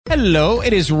Hello,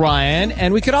 it is Ryan,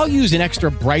 and we could all use an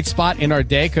extra bright spot in our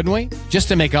day, couldn't we? Just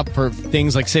to make up for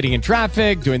things like sitting in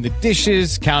traffic, doing the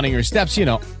dishes, counting your steps, you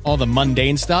know, all the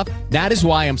mundane stuff. That is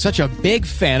why I'm such a big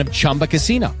fan of Chumba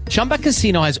Casino. Chumba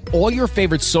Casino has all your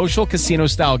favorite social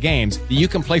casino-style games that you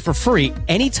can play for free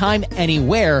anytime,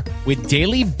 anywhere with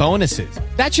daily bonuses.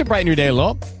 That should brighten your day a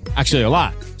little. Actually, a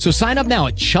lot. So sign up now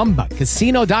at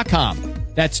ChumbaCasino.com.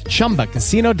 That's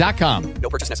ChumbaCasino.com. No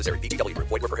purchase necessary. VGW Group.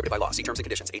 Void where prohibited by law. See terms and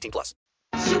conditions. 18+.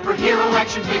 Superhero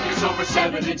action figures over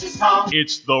 7 inches tall.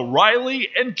 It's the Riley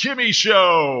and Kimmy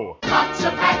Show. Lots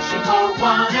of action for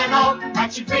one and all.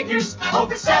 Action figures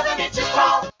over 7 inches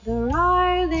tall. The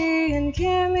Riley and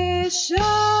Kimmy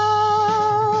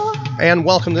Show. And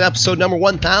welcome to episode number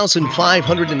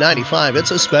 1595.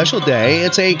 It's a special day.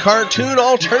 It's a cartoon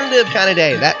alternative kind of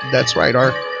day. That's right,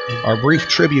 our brief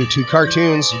tribute to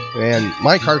cartoons. And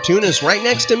my cartoon is right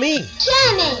next to me.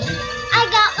 Kimmy! I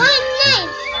got one name.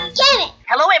 Kimmy!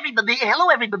 Hello, everybody.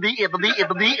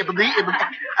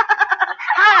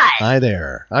 Hi. Hi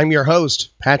there. I'm your host,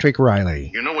 Patrick Riley.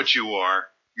 You know what you are.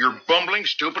 You're bumbling,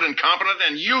 stupid, incompetent,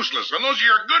 and useless. And those are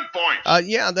your good points.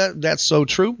 Yeah, that's so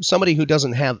true. Somebody who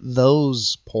doesn't have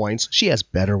those points, she has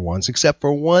better ones, except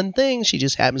for one thing. She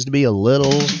just happens to be a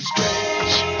little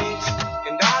strange.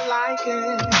 And I like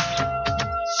it.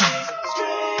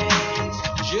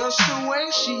 She's just the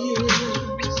way she is.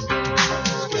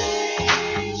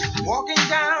 Walking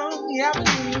down the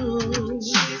avenue.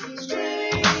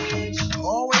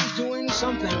 Always doing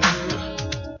something new.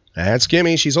 That's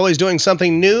Kimmy. She's always doing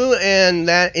something new, and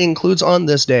that includes on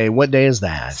this day. What day is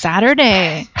that?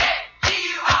 Saturday.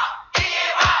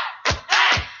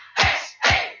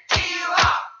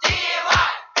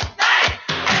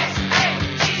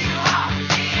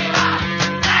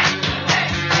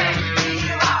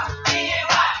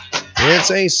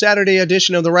 It's a Saturday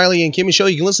edition of the Riley and Kimmy Show.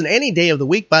 You can listen any day of the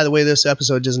week. By the way, this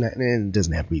episode doesn't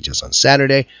have to be just on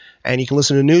Saturday. And you can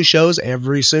listen to new shows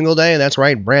every single day. And that's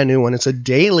right, brand new one. It's a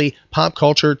daily pop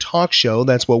culture talk show.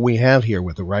 That's what we have here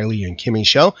with the Riley and Kimmy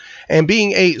Show. And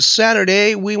being a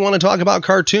Saturday, we want to talk about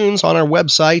cartoons on our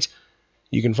website.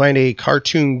 You can find a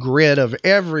cartoon grid of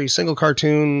every single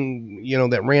cartoon,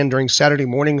 that ran during Saturday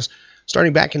mornings,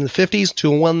 starting back in the 50s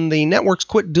to when the networks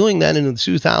quit doing that in the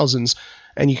 2000s.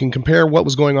 And you can compare what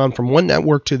was going on from one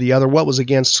network to the other, what was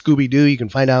against Scooby-Doo. You can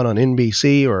find out on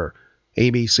NBC or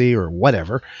ABC or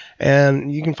whatever.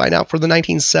 And you can find out for the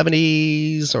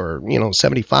 1970s or,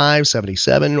 75,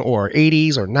 77 or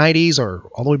 80s or 90s or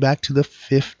all the way back to the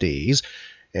 50s.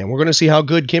 And we're going to see how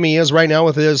good Kimmy is right now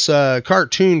with this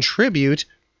cartoon tribute,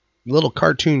 little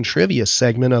cartoon trivia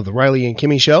segment of the Riley and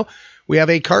Kimmy Show. We have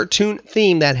a cartoon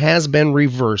theme that has been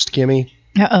reversed, Kimmy.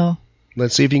 Uh-oh.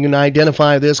 Let's see if you can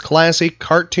identify this classic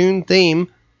cartoon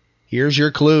theme. Here's your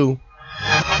clue.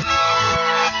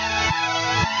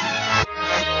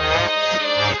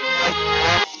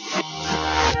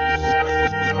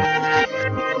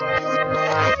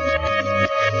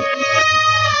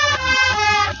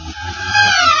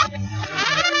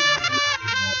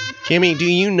 Kimmy, do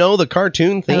you know the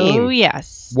cartoon theme? Oh,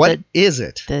 yes. What is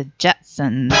it? The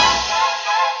Jetsons.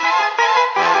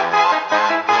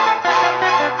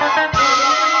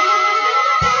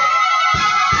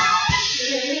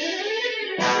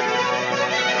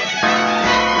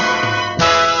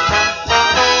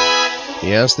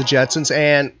 Yes, the Jetsons.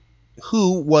 And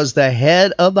who was the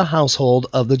head of the household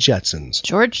of the Jetsons?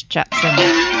 George Jetson. Help!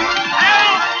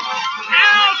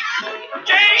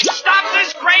 Jane, stop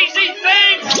this crazy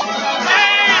thing! Help!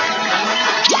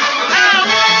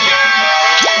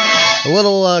 A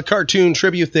little cartoon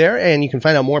tribute there, and you can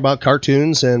find out more about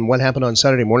cartoons and what happened on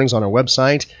Saturday mornings on our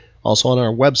website. Also on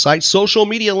our website, social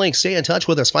media links. Stay in touch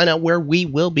with us. Find out where we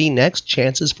will be next.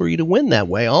 Chances for you to win that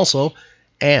way also.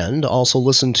 And also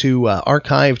listen to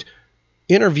archived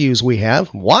interviews we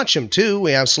have. Watch them, too.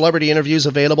 We have celebrity interviews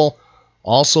available.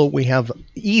 Also, we have the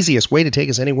easiest way to take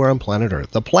us anywhere on planet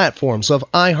Earth. The platforms of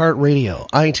iHeartRadio,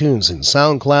 iTunes, and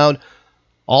SoundCloud.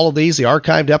 All of these, the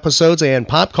archived episodes, and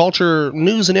pop culture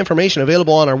news and information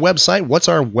available on our website. What's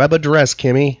our web address,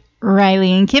 Kimmy?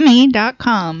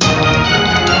 RileyandKimmy.com.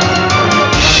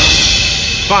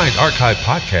 Find archive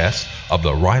podcasts of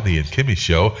The Riley and Kimmy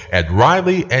Show at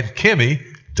RileyandKimmy.com.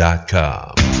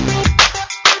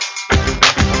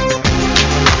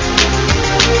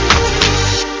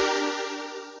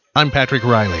 I'm Patrick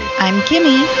Riley. I'm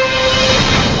Kimmy.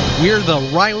 We're the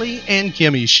Riley and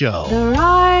Kimmy Show. The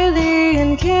Riley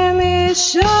and Kimmy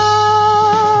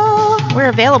Show. We're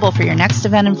available for your next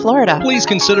event in Florida. Please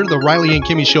consider the Riley and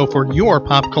Kimmy Show for your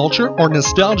pop culture or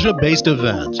nostalgia-based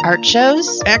event. Art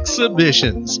shows,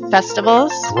 Exhibitions,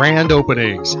 festivals, grand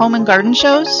openings, home and garden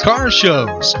shows, car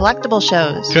shows, collectible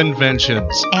shows,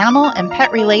 conventions, animal and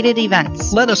pet-related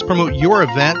events. Let us promote your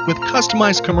event with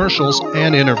customized commercials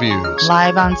and interviews.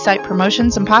 Live on-site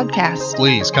promotions and podcasts.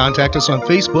 Please contact us on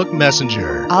Facebook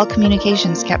Messenger. All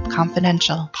communications kept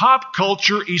confidential. Pop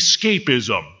culture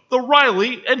escapism. The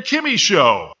Riley and Kimmy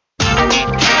Show.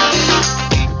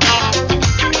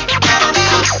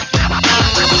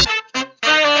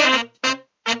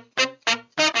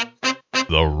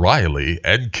 The Riley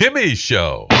and Kimmy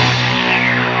Show.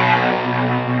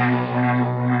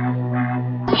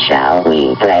 Shall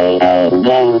we play a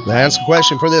game? That's the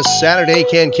question for this Saturday.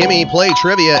 Can Kimmy play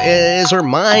trivia? Is her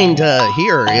mind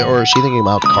here, or is she thinking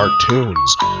about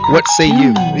cartoons? What say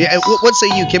you? Yeah, what say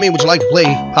you, Kimmy? Would you like to play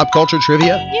pop culture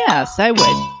trivia? Yes, I would.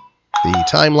 The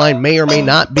timeline may or may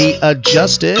not be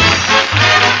adjusted,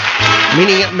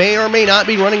 meaning it may or may not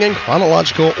be running in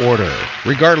chronological order.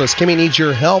 Regardless, Kimmy needs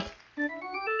your help.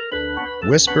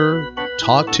 Whisper,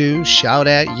 talk to, shout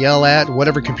at, yell at,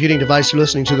 whatever computing device you're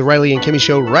listening to the Riley and Kimmy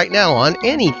Show right now on,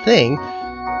 anything.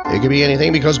 It could be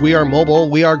anything because we are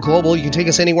mobile, we are global. You can take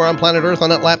us anywhere on planet Earth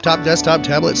on that laptop, desktop,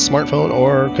 tablet, smartphone,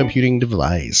 or computing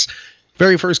device.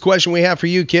 Very first question we have for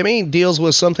you, Kimmy, deals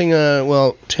with something,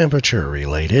 temperature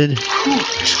related.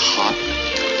 It's hot.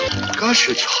 Gosh,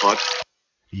 it's hot.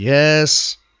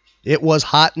 Yes, it was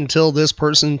hot until this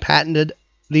person patented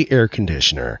the air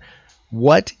conditioner.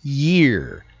 What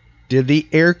year did the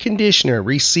air conditioner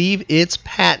receive its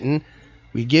patent?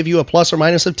 We give you a plus or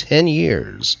minus of 10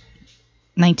 years.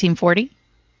 1940?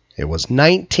 It was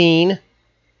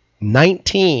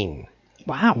 1919.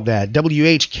 Wow. That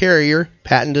W.H. Carrier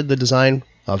patented the design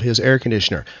of his air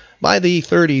conditioner. By the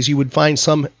 30s, you would find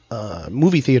some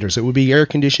movie theaters that would be air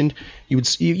conditioned.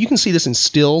 You can see this in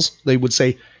stills. They would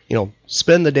say,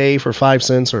 spend the day for 5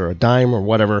 cents or a dime or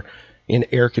whatever in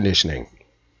air conditioning.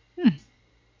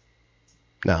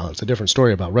 Now, it's a different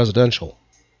story about residential,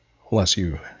 unless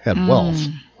you had wealth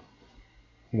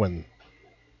when,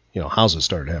 houses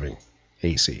started having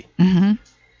AC. Mm-hmm.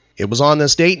 It was on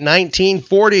this date,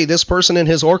 1940. This person in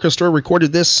his orchestra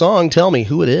recorded this song. Tell me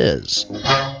who it is.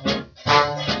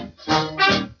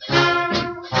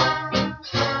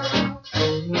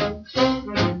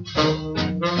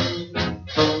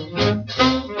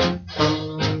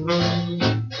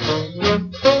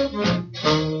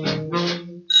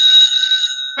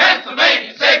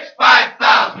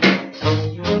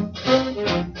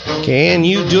 Can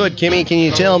you do it, Kimmy? Can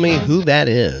you tell me who that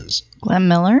is? Glenn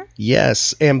Miller?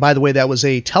 Yes. And by the way, that was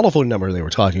a telephone number they were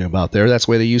talking about there. That's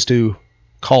the way they used to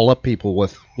call up people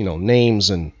with, names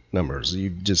and numbers. You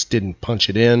just didn't punch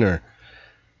it in, or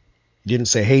you didn't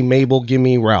say, hey, Mabel, give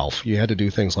me Ralph. You had to do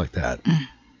things like that.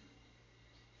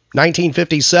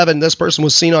 1957, this person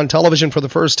was seen on television for the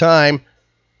first time.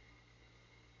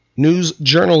 News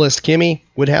journalist Kimmy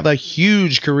would have a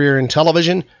huge career in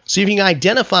television. See if you can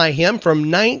identify him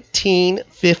from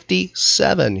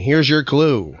 1957. Here's your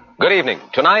clue. Good evening.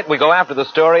 Tonight we go after the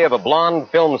story of a blonde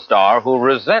film star who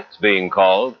resents being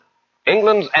called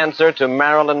England's answer to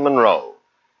Marilyn Monroe.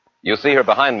 You see her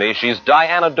behind me. She's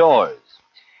Diana Dors.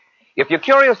 If you're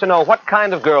curious to know what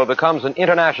kind of girl becomes an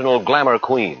international glamour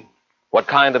queen, what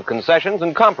kind of concessions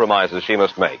and compromises she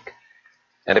must make,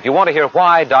 and if you want to hear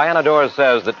why Diana Dors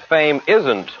says that fame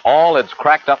isn't all it's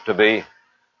cracked up to be,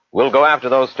 we'll go after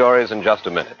those stories in just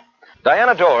a minute.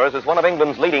 Diana Dors is one of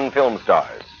England's leading film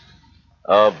stars.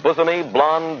 A bosomy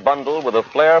blonde bundle with a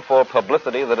flair for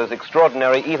publicity that is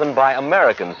extraordinary even by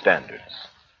American standards.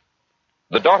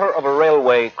 The daughter of a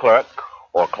railway clerk,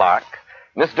 or clerk,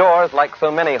 Miss Dors, like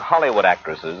so many Hollywood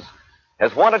actresses,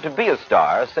 has wanted to be a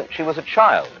star since she was a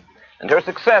child. And her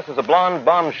success as a blonde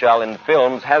bombshell in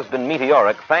films has been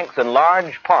meteoric, thanks in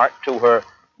large part to her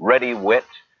ready wit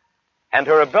and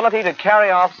her ability to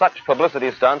carry off such publicity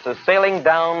stunts as sailing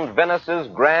down Venice's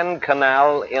Grand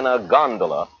Canal in a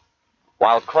gondola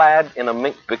while clad in a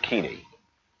mink bikini.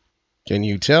 Can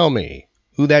you tell me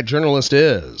who that journalist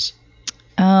is?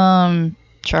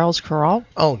 Charles Corral?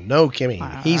 Oh, no,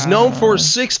 Kimmy. He's known for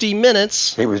 60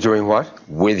 Minutes. He was doing what?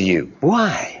 With you.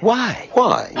 Why? Why?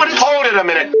 Why? Hold it a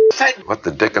minute. What the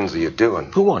dickens are you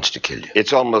doing? Who wants to kill you?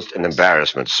 It's almost an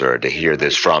embarrassment, sir, to hear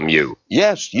this from you.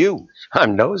 Yes, you.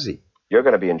 I'm nosy. You're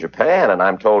going to be in Japan, and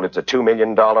I'm told it's a $2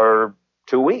 million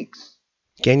 2 weeks.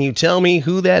 Can you tell me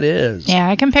who that is? Yeah,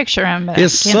 I can picture him. But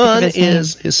His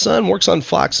son works on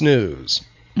Fox News.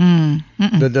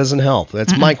 That doesn't help.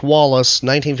 That's Mike Wallace,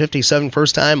 1957,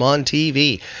 first time on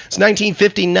TV. It's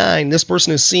 1959. This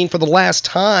person is seen for the last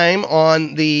time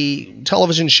on the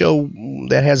television show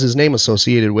that has his name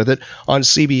associated with it on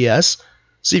CBS.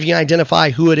 See if you can identify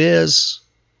who it is.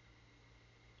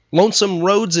 Lonesome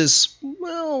Rhodes is,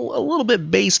 well, a little bit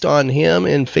based on him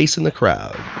in Facing the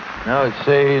Crowd. Now it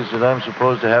says that I'm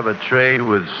supposed to have a tray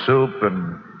with soup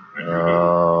and...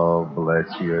 Oh, bless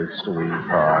your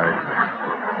sweetheart.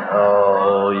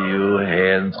 Oh, you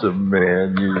handsome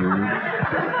man, you.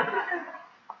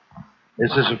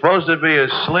 This is supposed to be a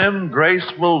slim,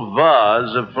 graceful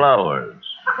vase of flowers.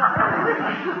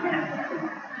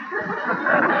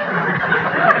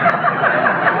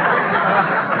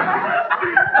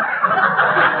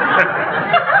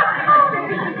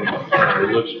 It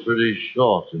looks pretty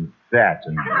short and fat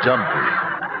and dumpy.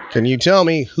 Can you tell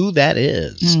me who that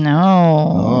is? No.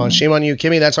 Oh, shame on you,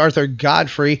 Kimmy. That's Arthur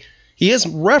Godfrey. He is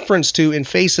referenced to in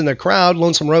Facing the Crowd.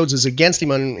 Lonesome Rhodes is against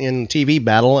him in TV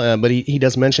battle, but he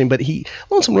does mention him. But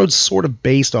Lonesome Rhodes is sort of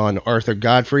based on Arthur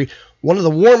Godfrey, one of the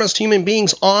warmest human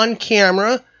beings on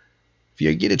camera. If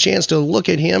you get a chance to look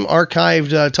at him,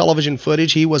 archived television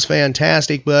footage, he was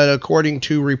fantastic. But according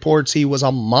to reports, he was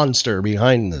a monster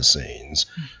behind the scenes.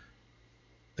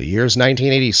 The year's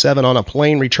 1987. On a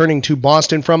plane returning to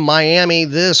Boston from Miami,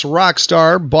 this rock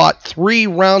star bought 3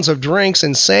 rounds of drinks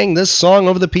and sang this song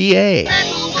over the PA.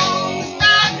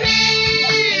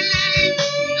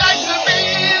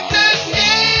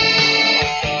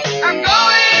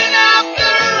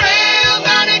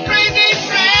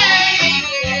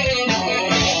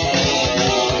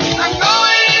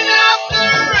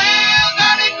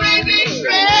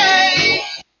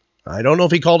 I don't know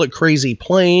if he called it Crazy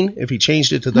Plane, if he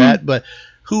changed it to that, but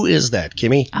who is that,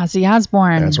 Kimmy? Ozzy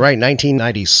Osbourne. That's right,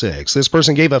 1996. This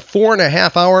person gave a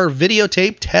 4.5-hour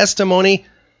videotape testimony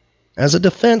as a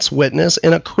defense witness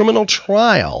in a criminal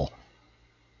trial.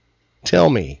 Tell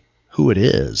me who it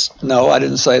is. No, I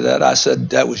didn't say that. I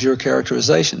said that was your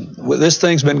characterization. Well, this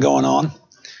thing's been going on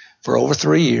for over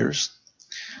 3 years.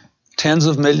 Tens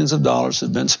of millions of dollars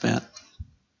have been spent.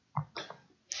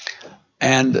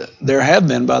 And there have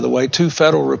been, by the way, 2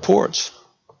 federal reports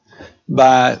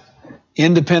by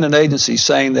independent agencies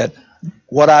saying that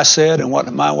what I said and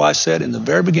what my wife said in the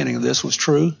very beginning of this was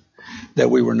true,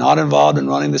 that we were not involved in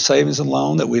running the savings and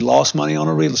loan, that we lost money on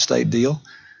a real estate deal,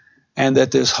 and that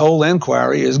this whole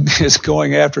inquiry is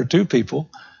going after 2 people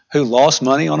who lost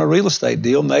money on a real estate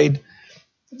deal made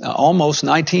almost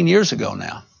 19 years ago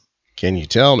now. Can you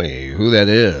tell me who that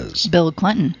is? Bill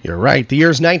Clinton. You're right. The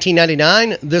year's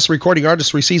 1999. This recording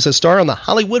artist receives a star on the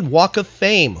Hollywood Walk of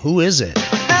Fame. Who is it?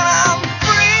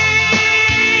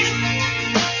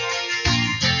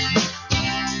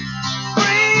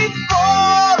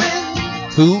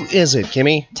 Who is it,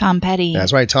 Kimmy? Tom Petty.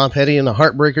 That's right. Tom Petty and the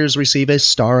Heartbreakers receive a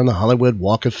star on the Hollywood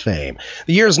Walk of Fame.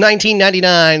 The year is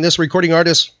 1999. This recording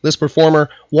artist, this performer,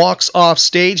 walks off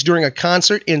stage during a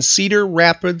concert in Cedar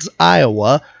Rapids,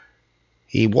 Iowa.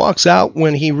 He walks out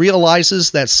when he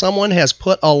realizes that someone has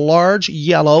put a large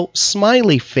yellow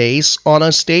smiley face on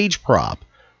a stage prop.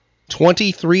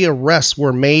 23 arrests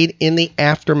were made in the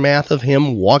aftermath of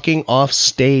him walking off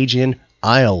stage in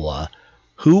Iowa.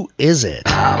 Who is it?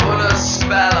 I put a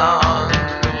spell on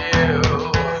you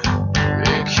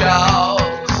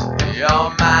because you're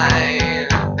mine.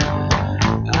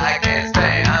 I can't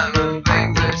stand the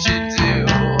things that you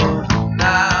do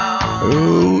now.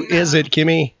 Who is it,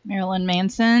 Kimmy? Marilyn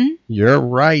Manson. You're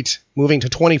right. Moving to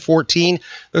 2014,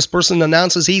 this person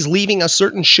announces he's leaving a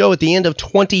certain show at the end of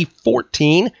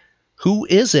 2014. Who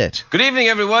is it? Good evening,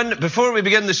 everyone. Before we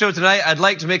begin the show tonight, I'd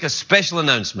like to make a special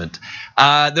announcement.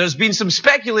 There's been some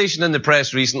speculation in the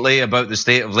press recently about the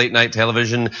state of late-night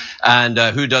television and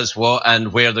who does what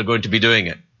and where they're going to be doing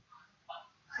it.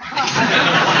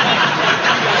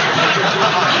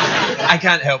 I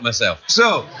can't help myself.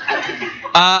 So,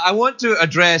 I want to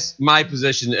address my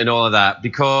position in all of that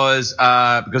because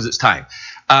it's time.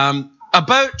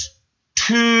 About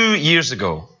 2 years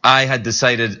ago, I had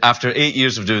decided, after 8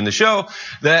 years of doing the show,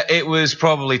 that it was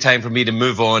probably time for me to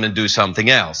move on and do something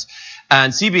else.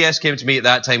 And CBS came to me at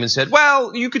that time and said,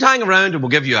 well, you could hang around and we'll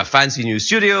give you a fancy new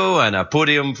studio and a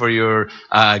podium for your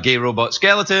gay robot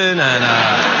skeleton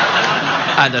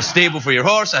and a stable for your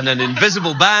horse and an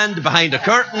invisible band behind a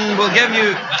curtain. We'll give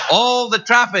you all the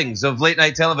trappings of late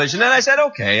night television. And I said,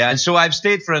 okay. And so I've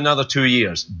stayed for another 2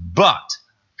 years. But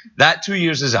that 2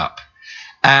 years is up.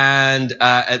 And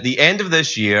at the end of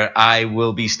this year, I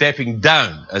will be stepping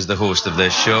down as the host of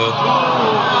this show.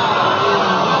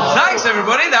 Thanks,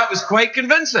 everybody. That was quite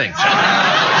convincing.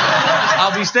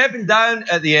 I'll be stepping down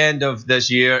at the end of this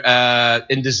year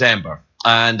in December.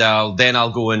 and then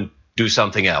I'll go and do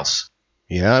something else.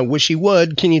 Yeah, I wish he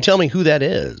would. Can you tell me who that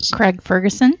is? Craig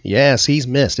Ferguson? Yes, he's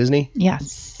missed, isn't he?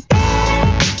 Yes.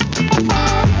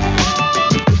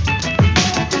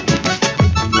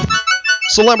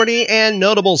 Celebrity and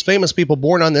notables, famous people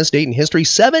born on this date in history.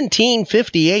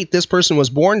 1758, this person was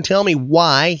born. Tell me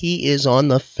why he is on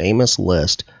the famous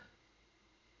list.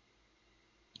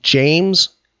 James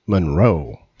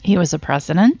Monroe. He was a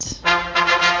president.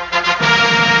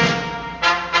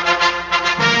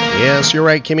 Yes, you're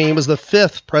right, Kimmy. He was the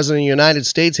 5th president of the United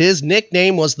States. His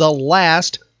nickname was the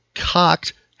Last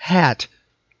Cocked Hat.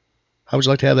 How would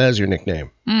you like to have that as your nickname?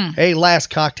 Hey,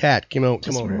 Last Cocked Hat. Come over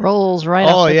here. Rolls right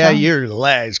off the tongue. You're the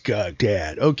Last Cocked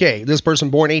Hat. Okay, this person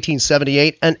born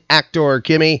 1878, an actor,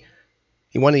 Kimmy.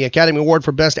 He won the Academy Award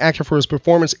for Best Actor for his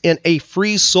performance in A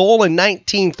Free Soul in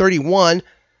 1931.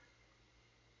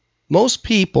 Most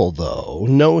people, though,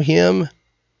 know him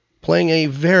playing a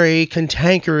very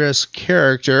cantankerous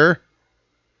character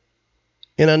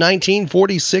in a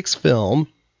 1946 film.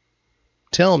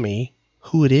 Tell me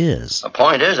who it is. The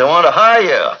point is, I want to hire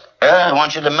you. I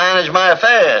want you to manage my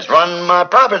affairs, run my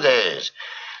properties.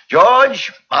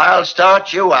 George, I'll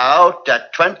start you out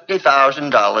at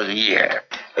 $20,000 a year.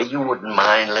 You wouldn't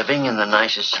mind living in the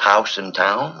nicest house in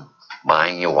town?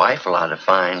 Buying your wife a lot of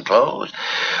fine clothes,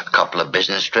 a couple of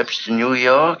business trips to New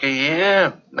York a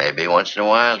year, maybe once in a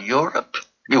while Europe.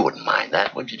 You wouldn't mind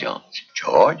that, would you, George?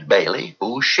 George Bailey,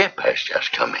 whose ship has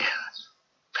just come in.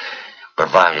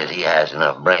 Provided he has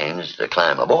enough brains to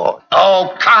climb aboard.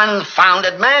 Oh, confound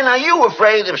it, man. Are you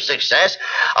afraid of success?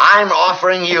 I'm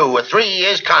offering you a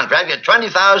 3-year contract at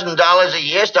 $20,000 a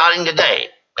year starting today.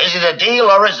 Is it a deal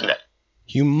or isn't it?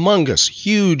 Humongous,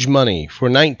 huge money for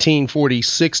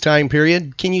 1946 time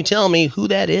period. Can you tell me who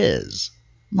that is?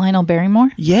 Lionel Barrymore?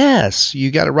 Yes,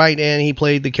 you got it right, and he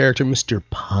played the character Mr.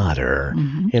 Potter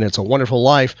in It's a Wonderful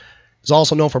Life. He's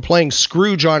also known for playing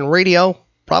Scrooge on radio,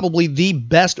 probably the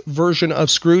best version of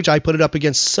Scrooge. I put it up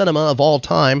against cinema of all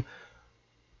time.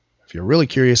 If you're really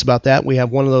curious about that, we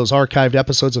have one of those archived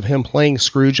episodes of him playing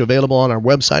Scrooge available on our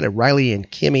website at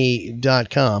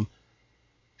rileyandkimmy.com.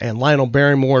 And Lionel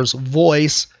Barrymore's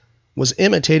voice was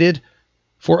imitated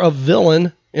for a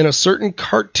villain in a certain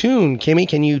cartoon. Kimmy,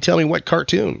 can you tell me what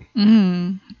cartoon?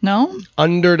 No?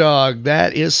 Underdog.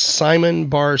 That is Simon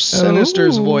Bar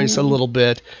Sinister's voice a little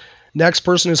bit. Next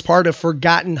person is part of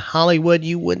Forgotten Hollywood.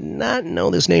 You would not know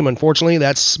this name, unfortunately.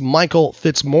 That's Michael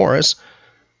Fitzmaurice.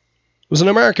 He was an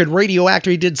American radio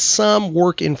actor. He did some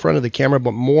work in front of the camera,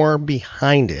 but more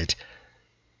behind it.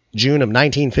 June of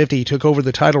 1950, he took over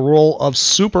the title role of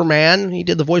Superman. He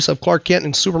did the voice of Clark Kent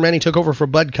in Superman. He took over for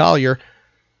Bud Collyer.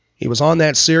 He was on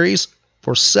that series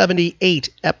for 78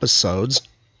 episodes,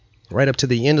 right up to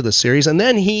the end of the series. And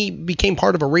then he became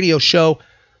part of a radio show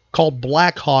called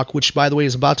Black Hawk, which, by the way,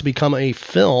 is about to become a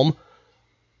film.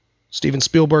 Steven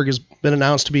Spielberg has been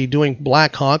announced to be doing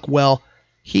Black Hawk. Well,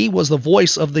 he was the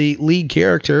voice of the lead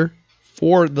character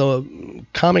for the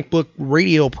comic book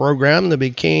radio program that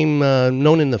became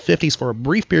known in the 50s for a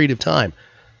brief period of time.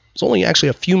 It's only actually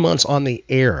a few months on the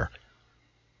air.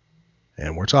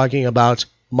 And we're talking about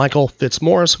Michael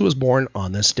Fitzmaurice, who was born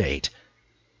on this date.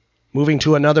 Moving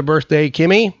to another birthday,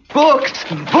 Kimmy. Books,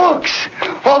 books,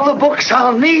 all the books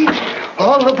I'll need,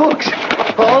 all the books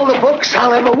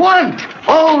I'll ever want,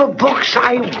 all the books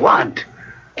I want,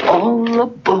 all the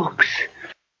books.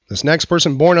 This next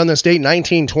person, born on this date,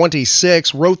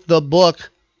 1926, wrote the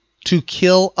book To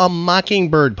Kill a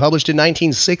Mockingbird, published in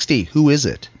 1960. Who is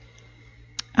it?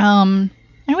 I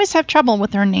always have trouble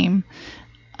with her name.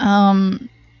 And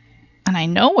I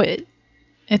know it.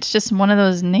 It's just one of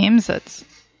those names that's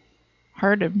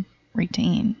hard to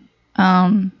retain.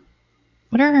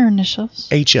 What are her initials?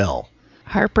 HL.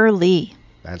 Harper Lee.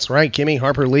 That's right, Kimmy.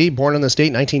 Harper Lee, born on this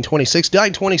date, 1926,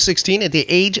 died 2016 at the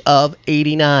age of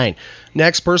 89.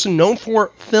 Next person, known for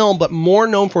film, but more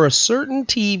known for a certain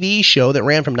TV show that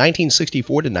ran from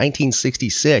 1964 to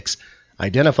 1966.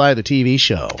 Identify the TV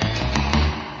show.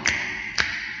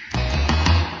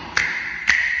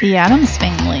 The Addams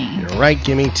Family. You're right,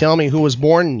 Kimmy. Tell me who was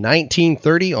born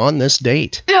 1930 on this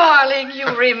date. Darling, you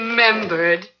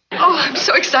remembered. Oh, I'm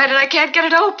so excited I can't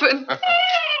get it open.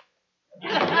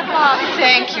 Oh,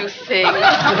 thank you, thing.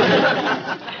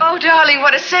 Oh, darling,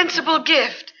 what a sensible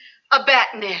gift. A bat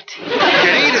net. You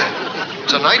can eat it.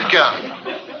 It's a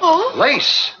nightgown. Oh?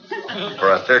 Lace.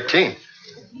 For a 13th.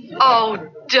 Oh,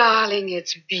 darling,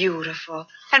 it's beautiful.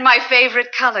 And my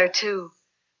favorite color, too.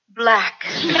 Black.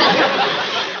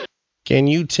 Can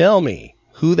you tell me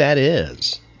who that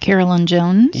is? Carolyn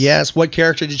Jones. Yes, what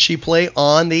character did she play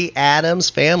on The Addams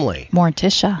Family?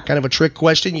 Morticia. Kind of a trick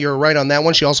question. You're right on that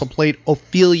one. She also played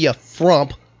Ophelia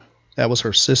Frump. That was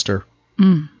her sister.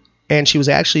 Mm. And she was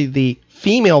actually the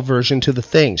female version to the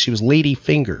Thing. She was Lady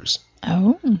Fingers.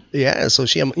 Oh. Yeah, so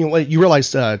you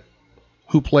realize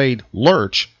who played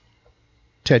Lurch,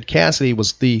 Ted Cassidy,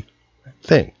 was the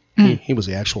Thing. He was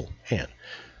the actual hand.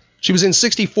 She was in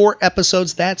 64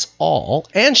 episodes, that's all.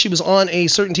 And she was on a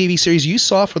certain TV series you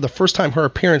saw for the first time. Her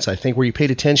appearance, I think, where you paid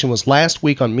attention, was last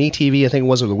week on MeTV, I think it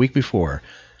was, or the week before.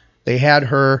 They had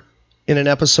her in an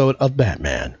episode of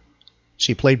Batman.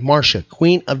 She played Marcia,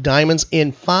 Queen of Diamonds,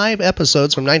 in 5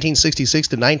 episodes from 1966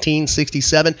 to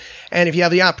 1967. And if you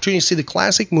have the opportunity to see the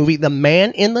classic movie, The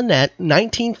Man in the Net,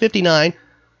 1959,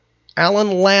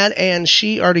 Alan Ladd and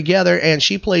she are together, and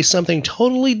she plays something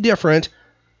totally different.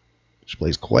 She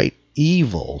plays quite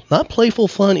evil. Not playful,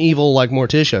 fun evil like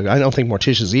Morticia. I don't think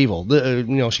Morticia's evil.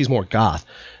 She's more goth.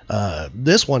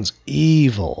 This one's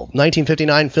evil.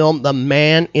 1959 film, The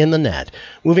Man in the Net.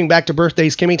 Moving back to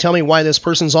birthdays, Kimmy, tell me why this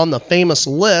person's on the famous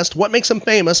list. What makes them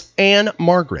famous? Anne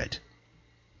Margaret.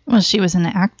 Well, she was an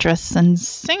actress and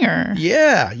singer.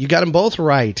 Yeah, you got them both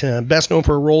right. Best known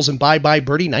for her roles in Bye Bye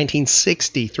Birdie,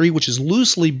 1963, which is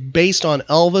loosely based on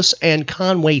Elvis and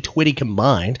Conway Twitty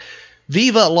combined.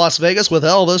 Viva Las Vegas with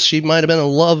Elvis. She might have been a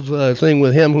love thing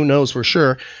with him. Who knows for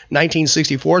sure.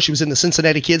 1964, she was in the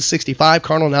Cincinnati Kids, 65.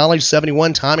 Carnal Knowledge,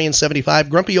 71. Tommy in 75.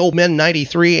 Grumpy Old Men,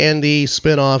 93. And the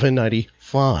spinoff in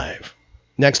 95.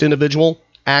 Next individual,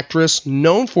 actress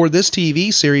known for this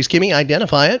TV series. Kimmy,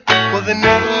 identify it. Well, the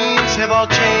names have all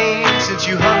changed since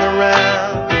you hung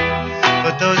around,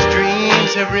 but those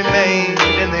dreams have remained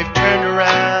and they've turned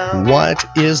around. What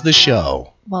is the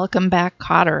show? Welcome Back,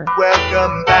 Kotter.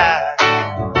 Welcome back.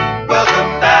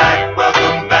 Welcome back,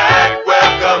 welcome back,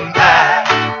 welcome back.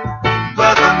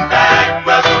 Welcome back,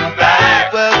 welcome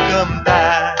back, welcome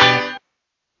back.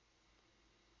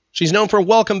 She's known for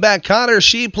Welcome Back, Kotter.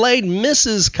 She played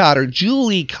Mrs. Kotter,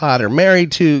 Julie Kotter,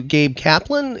 married to Gabe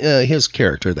Kaplan, his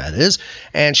character, that is.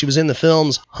 And she was in the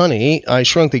films Honey, I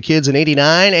Shrunk the Kids in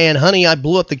 89, and Honey, I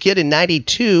Blew Up the Kid in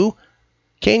 92.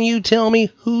 Can you tell me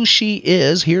who she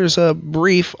is? Here's a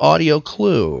brief audio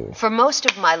clue. For most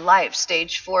of my life,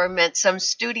 Stage 4 meant some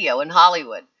studio in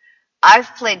Hollywood.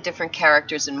 I've played different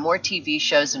characters in more TV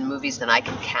shows and movies than I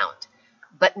can count.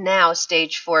 But now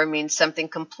Stage 4 means something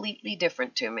completely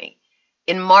different to me.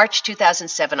 In March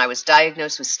 2007, I was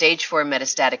diagnosed with Stage 4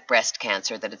 metastatic breast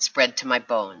cancer that had spread to my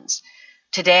bones.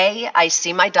 Today, I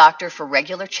see my doctor for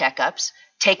regular checkups,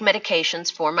 take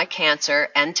medications for my cancer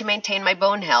and to maintain my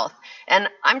bone health, and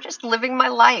I'm just living my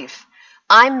life.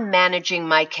 I'm managing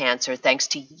my cancer thanks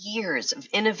to years of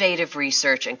innovative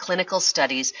research and clinical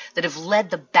studies that have led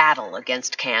the battle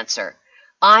against cancer.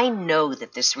 I know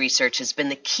that this research has been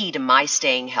the key to my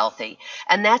staying healthy,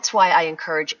 and that's why I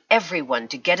encourage everyone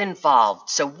to get involved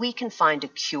so we can find a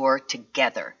cure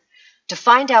together. To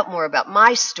find out more about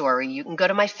my story, you can go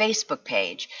to my Facebook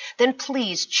page. Then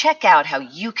please check out how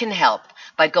you can help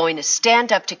by going to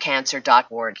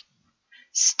standuptocancer.org.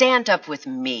 Stand up with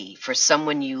me for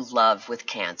someone you love with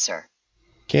cancer.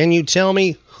 Can you tell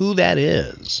me who that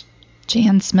is?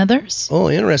 Jan Smithers. Oh,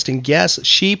 interesting guess.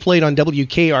 She played on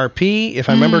WKRP. If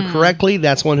I remember correctly,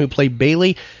 that's one who played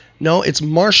Bailey. No, it's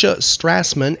Marcia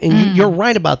Strassman, and you're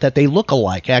right about that. They look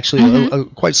alike, actually,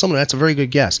 quite similar. That's a very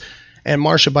good guess. And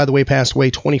Marcia, by the way, passed away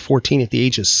 2014 at the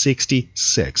age of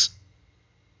 66.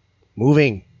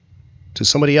 Moving to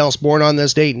somebody else born on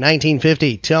this date,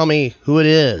 1950. Tell me who it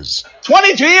is.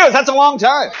 22 years, that's a long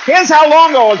time. Here's how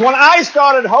long ago it was. When I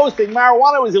started hosting,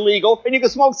 marijuana was illegal, and you could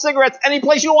smoke cigarettes any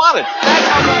place you wanted. That's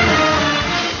how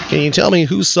long. Can you tell me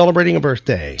who's celebrating a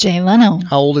birthday? Jay Leno.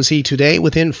 How old is he today?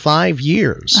 Within 5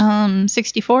 years.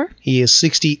 64. He is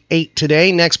 68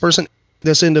 today. Next person.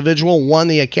 This individual won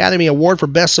the Academy Award for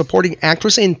Best Supporting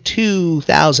Actress in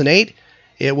 2008.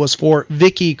 It was for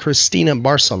Vicky Cristina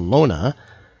Barcelona.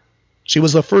 She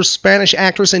was the first Spanish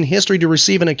actress in history to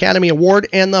receive an Academy Award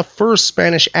and the first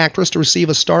Spanish actress to receive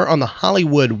a star on the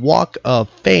Hollywood Walk of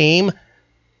Fame.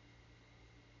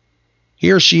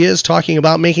 Here she is talking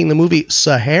about making the movie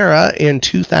Sahara in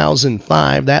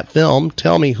 2005. That film,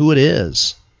 tell me who it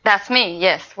is. That's me,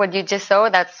 yes. What you just saw,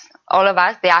 that's all of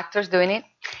us, the actors doing it.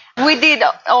 We did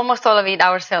almost all of it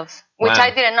ourselves, which I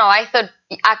didn't know. I thought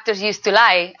actors used to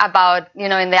lie about, in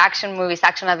the action movies,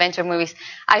 action-adventure movies.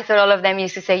 I thought all of them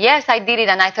used to say, yes, I did it,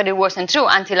 and I thought it wasn't true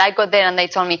until I got there and they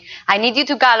told me, I need you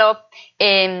to gallop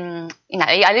in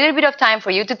a little bit of time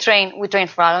for you to train. We trained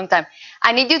for a long time.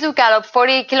 I need you to gallop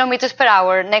 40 kilometers per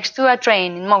hour next to a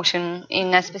train in motion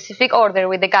in a specific order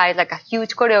with the guys, like a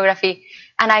huge choreography.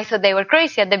 And I thought they were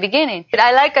crazy at the beginning. But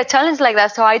I like a challenge like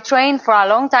that, so I trained for a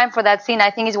long time for that scene. I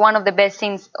think it's one of the best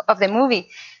scenes of the movie.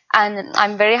 And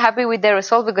I'm very happy with the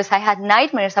result because I had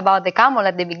nightmares about the camel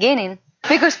at the beginning.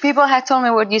 Because people had told me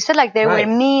what you said, like they were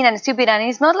mean and stupid, and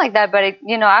it's not like that. But,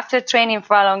 after training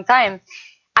for a long time,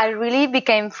 I really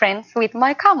became friends with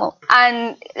my camel.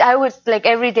 And I was like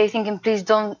every day thinking, please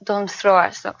don't throw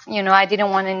us. So, I didn't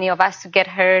want any of us to get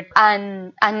hurt,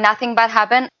 and nothing bad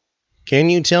happened.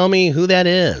 Can you tell me who that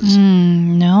is?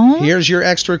 No. Here's your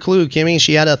extra clue, Kimmy.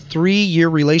 She had a 3-year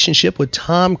relationship with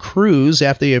Tom Cruise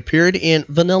after they appeared in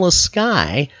Vanilla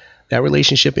Sky. That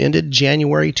relationship ended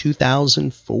January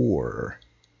 2004.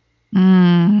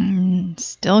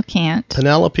 Still can't.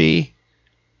 Penelope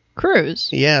Cruz.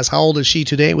 Yes. How old is she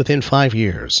today within 5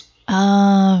 years?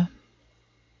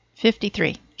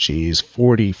 53. She's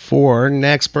 44.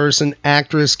 Next person,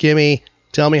 actress Kimmy.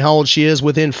 Tell me how old she is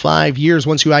within 5 years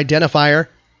once you identify her.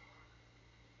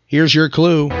 Here's your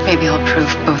clue. Maybe I'll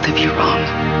prove both of you wrong.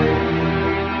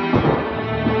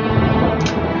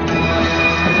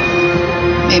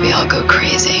 Maybe I'll go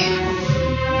crazy.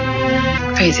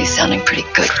 Crazy's sounding pretty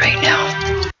good right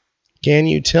now. Can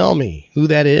you tell me who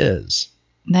that is?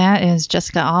 That is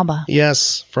Jessica Alba.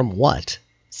 Yes. From what?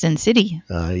 Sin City.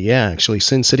 Actually,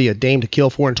 Sin City, A Dame to Kill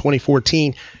For in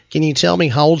 2014. Can you tell me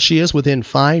how old she is within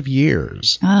 5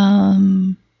 years?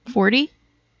 40.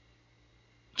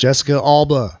 Jessica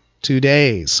Alba,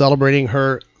 today, celebrating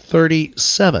her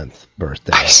 37th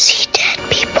birthday. I see dead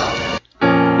people.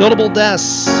 Notable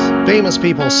deaths, famous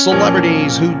people,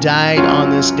 celebrities who died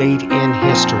on this date in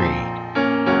history.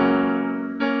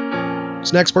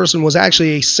 This next person was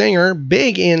actually a singer,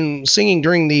 big in singing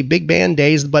during the big band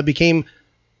days, but became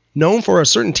known for a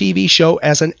certain TV show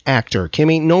as an actor.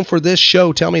 Kimmy, known for this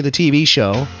show, tell me the TV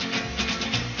show.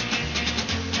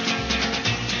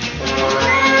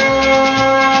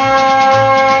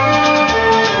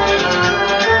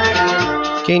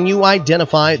 Can you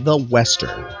identify the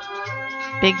Western?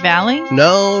 Big Valley?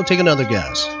 No, take another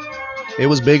guess. It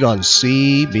was big on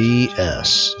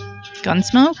CBS.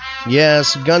 Gunsmoke?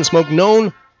 Yes, Gunsmoke,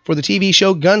 known for the TV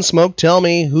show Gunsmoke. Tell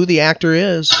me who the actor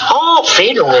is. Oh,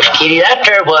 fiddle, Miss Kitty, that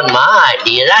there wasn't my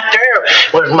idea. That there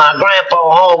was my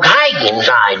Grandpa Hog Hagen's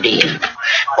idea.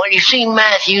 Well, you see,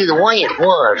 Matthew, the way it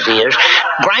was is,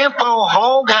 Grandpa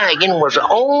Hog Hagen was the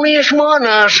onlyest one of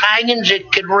us Hagens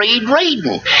that could read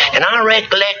reading. And I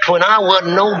recollect when I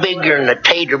wasn't no bigger than a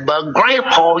tater bug,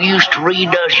 Grandpa used to read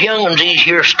us young'uns these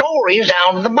here stories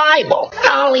out of the Bible.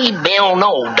 Golly, Bill,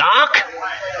 no, Doc.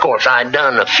 Of course, I'd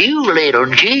done a few little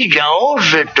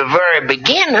G-jaws at the very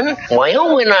beginning.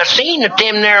 Well, when I seen that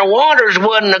them there waters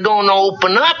wasn't a-going to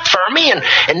open up for me,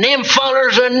 and them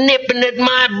fellers a-nipping at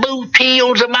my boot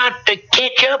heels about to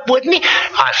catch up with me,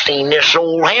 I seen this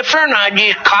old heifer, and I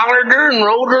just collared her and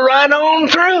rode her right on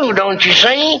through, don't you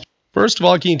see? First of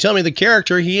all, can you tell me the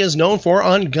character he is known for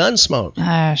on Gunsmoke?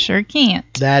 I sure can't.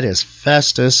 That is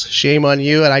Festus. Shame on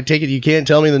you, and I take it you can't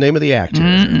tell me the name of the actor.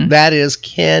 That is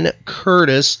Ken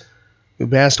Curtis, who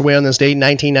passed away on this date in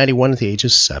 1991 at the age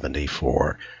of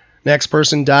 74. Next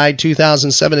person died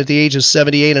 2007 at the age of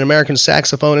 78, an American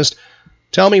saxophonist.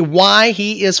 Tell me why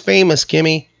he is famous,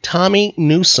 Kimmy. Tommy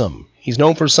Newsom. He's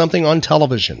known for something on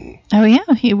television. Oh,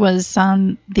 yeah. He was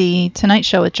on The Tonight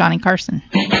Show with Johnny Carson.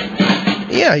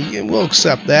 Yeah, we'll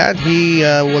accept that. He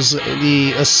was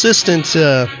the assistant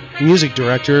music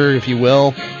director, if you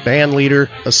will, band leader,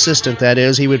 assistant, that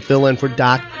is. He would fill in for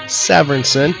Doc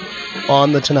Severinsen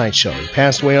on The Tonight Show. He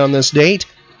passed away on this date,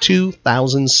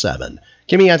 2007.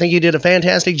 Kimmy, I think you did a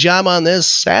fantastic job on this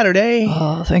Saturday.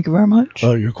 Thank you very much.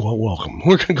 Oh, you're quite welcome.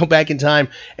 We're going to go back in time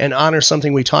and honor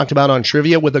something we talked about on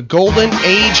trivia with the golden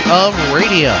age of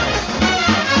radio.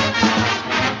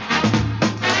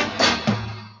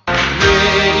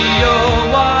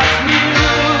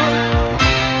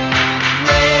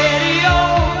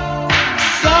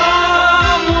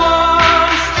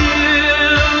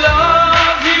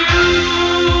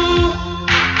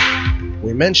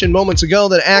 Mentioned moments ago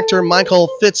that actor Michael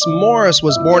Fitzmaurice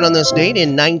was born on this date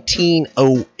in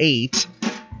 1908.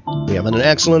 We have an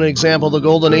excellent example of the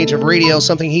golden age of radio,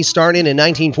 something he started in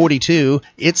 1942.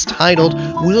 It's titled,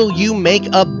 Will You Make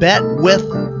a Bet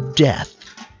with Death?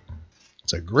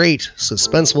 It's a great,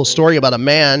 suspenseful story about a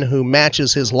man who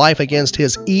matches his life against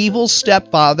his evil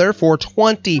stepfather for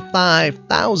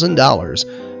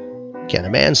 $25,000. Can a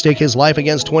man stake his life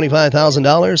against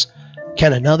 $25,000?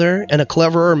 Can another and a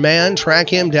cleverer man track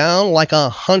him down like a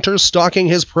hunter stalking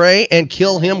his prey and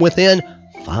kill him within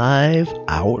 5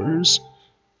 hours?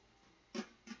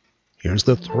 Here's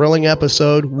the thrilling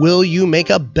episode, Will You Make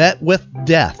a Bet with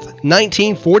Death?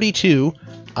 1942,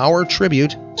 our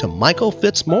tribute to Michael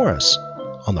Fitzmaurice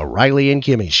on the Riley and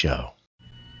Kimmy Show.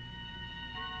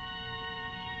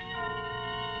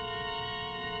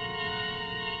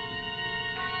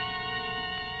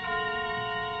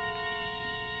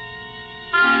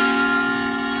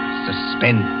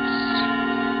 Suspense.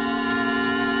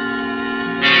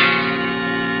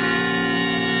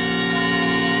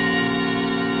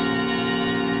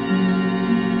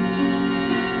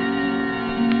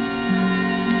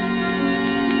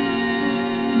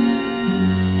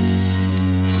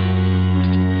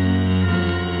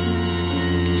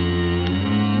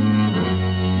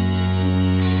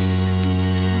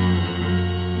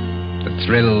 The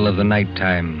thrill of the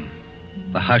nighttime,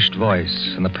 the hushed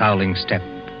voice and the prowling step,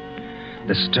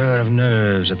 the stir of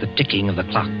nerves at the ticking of the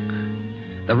clock,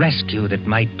 the rescue that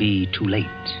might be too late,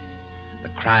 the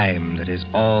crime that is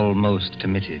almost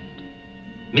committed,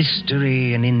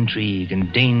 mystery and intrigue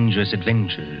and dangerous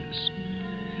adventures.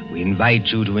 We invite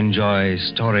you to enjoy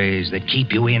stories that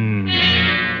keep you in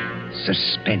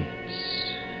suspense.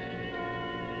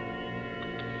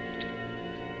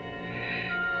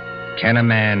 Can a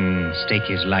man stake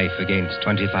his life against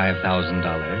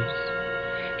 $25,000?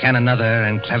 Can another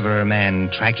and cleverer man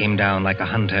track him down like a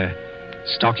hunter,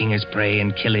 stalking his prey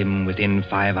and kill him within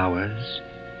 5 hours?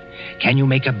 Can you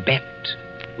make a bet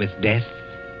with death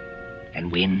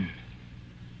and win?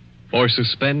 For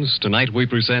Suspense, tonight we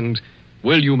present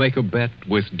Will You Make a Bet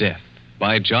with Death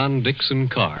by John Dixon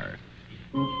Carr.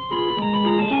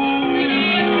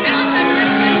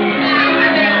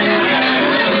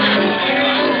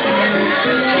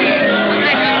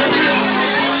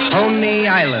 Coney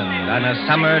Island on a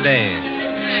summer day.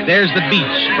 There's the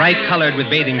beach, bright colored with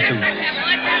bathing suits.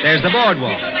 There's the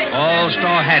boardwalk, all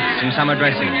straw hats and summer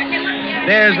dresses.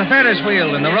 There's the Ferris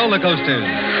wheel and the roller coasters.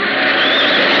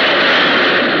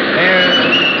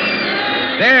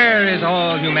 There is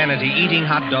all humanity eating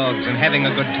hot dogs and having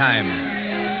a good time.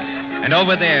 And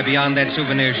over there, beyond that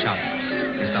souvenir shop,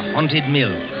 is the haunted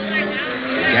mill.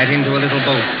 You get into a little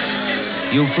boat.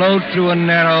 You float through a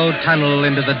narrow tunnel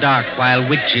into the dark while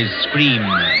witches scream.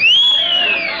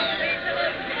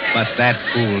 But that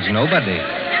fools nobody,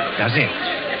 does it?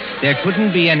 There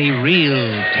couldn't be any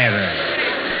real terror,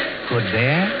 could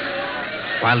there?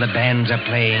 While the bands are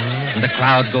playing and the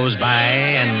crowd goes by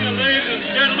and... Ladies and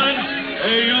gentlemen,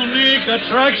 a unique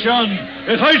attraction.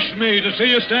 It hurts me to see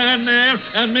you stand there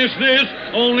and miss this.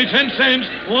 Only 10 cents,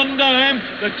 1 dime,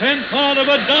 the 10th part of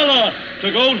 $1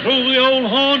 to go through the old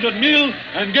haunted mill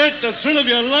and get the thrill of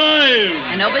your lives.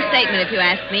 An overstatement, if you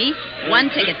ask me. 1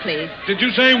 ticket, please. Did you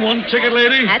say 1 ticket,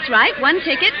 lady? That's right, 1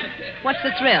 ticket. What's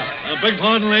the thrill? Beg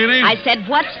pardon, lady? I said,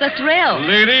 what's the thrill?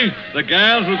 Lady, the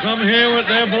gals who come here with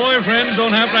their boyfriends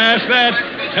don't have to ask that.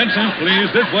 10 cents,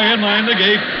 please, this way and mind the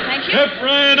gate. Thank you. Step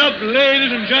right up, ladies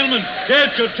and gentlemen.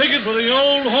 Get your ticket for the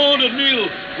old haunted mill,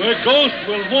 where ghosts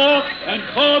will walk and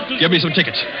corpses... Give me some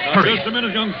tickets. Hurry. Just a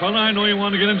minute, young fella. I know you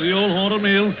want to get into the old haunted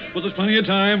mill, but there's plenty of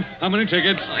time. How many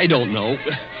tickets? I don't know.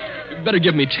 You better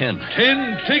give me 10.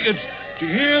 10 tickets. Do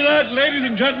you hear that, ladies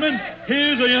and gentlemen?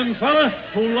 Here's a young fella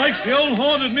who likes the old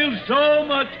haunted mill so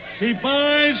much, he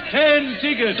buys 10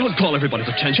 tickets. Don't call everybody's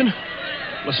attention.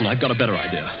 Listen, I've got a better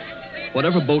idea.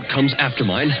 Whatever boat comes after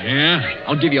mine, yeah,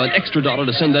 I'll give you an extra $1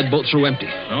 to send that boat through empty.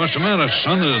 Now, what's the matter,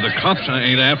 son? The cops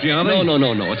ain't after you, are they?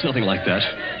 No. It's nothing like that.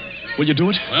 Will you do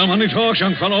it? Well, money talks,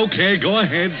 young fellow. Okay, go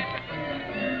ahead.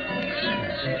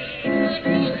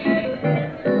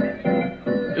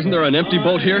 Isn't there an empty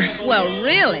boat here? Well,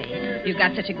 really? You've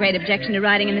got such a great objection to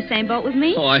riding in the same boat with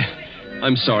me? Oh,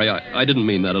 I'm sorry. I didn't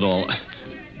mean that at all.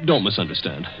 Don't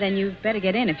misunderstand. Then you better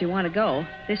get in if you want to go.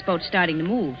 This boat's starting to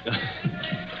move.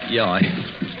 Yeah,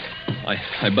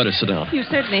 I better sit down. You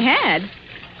certainly had.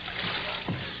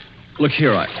 Look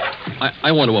here,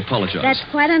 I want to apologize. That's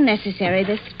quite unnecessary.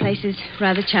 This place is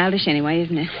rather childish anyway,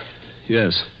 isn't it?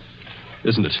 Yes,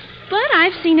 isn't it? But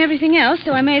I've seen everything else,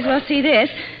 so I may as well see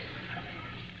this.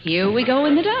 Here we go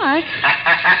in the dark.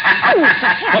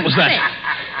 What was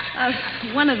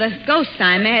that? One of the ghosts,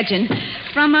 I imagine,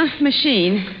 from a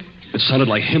machine. It sounded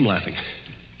like him laughing.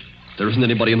 There isn't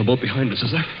anybody in the boat behind us,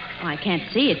 is there? Oh, I can't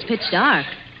see. It's pitch dark.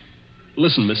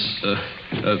 Listen, Miss...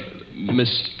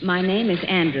 My name is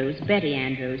Andrews, Betty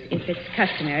Andrews, if it's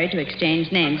customary to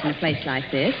exchange names in a place like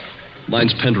this.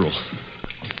 Mine's Pendrell.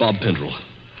 Bob Pendrell.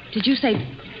 Did you say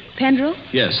Pendrell?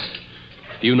 Yes.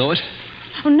 Do you know it?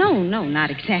 Oh, no, not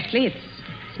exactly.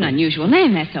 It's an unusual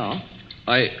name, that's all.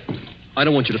 I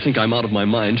don't want you to think I'm out of my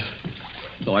mind,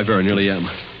 though I very nearly am.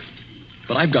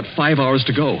 But I've got 5 hours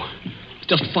to go.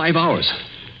 Just 5 hours.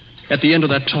 At the end of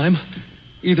that time,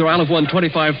 either I'll have won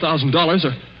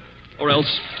 $25,000 or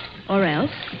else... Or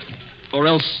else? Or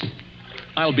else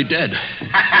I'll be dead.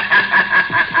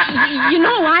 You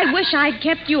know, I wish I'd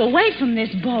kept you away from this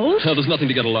boat. Well, there's nothing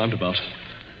to get alarmed about.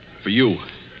 For you.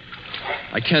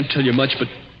 I can't tell you much, but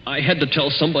I had to tell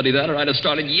somebody that or I'd have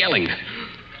started yelling.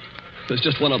 There's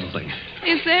just one other thing.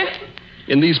 Is there?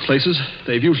 In these places,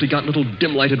 they've usually got little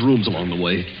dim-lighted rooms along the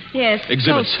way. Yes,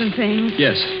 Exhibits. boats and things.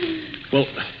 Yes. Well,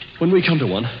 when we come to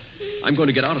one, I'm going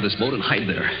to get out of this boat and hide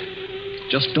there.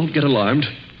 Just don't get alarmed,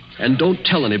 and don't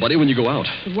tell anybody when you go out.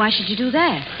 Why should you do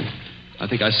that? I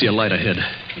think I see a light ahead.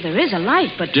 There is a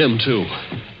light, but... Dim, too.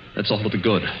 That's all to the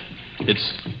good.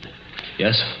 It's...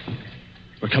 Yes?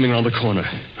 We're coming around the corner.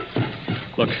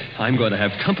 Look, I'm going to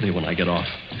have company when I get off.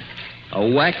 A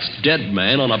waxed dead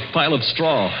man on a pile of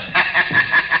straw.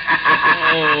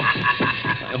 Oh,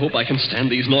 I hope I can stand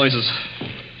these noises.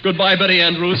 Goodbye, Betty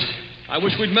Andrews. I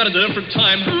wish we'd met at a different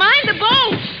time. Mind the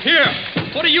boat! Here,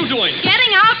 what are you doing?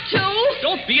 Getting out, too?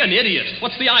 Don't be an idiot.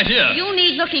 What's the idea? You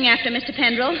need looking after, Mr.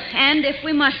 Pendrell. And if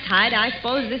we must hide, I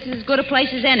suppose this is as good a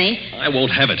place as any. I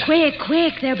won't have it. Quick,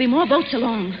 quick. There'll be more boats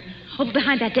along. Over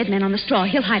behind that dead man on the straw.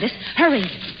 He'll hide us. Hurry.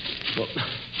 Well...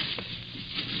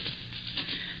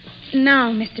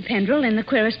 Now, Mr. Pendrell, in the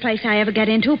queerest place I ever got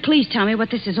into, please tell me what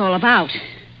this is all about.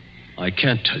 I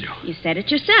can't tell you. You said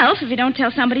it yourself. If you don't tell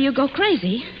somebody, you go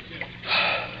crazy.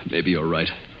 Maybe you're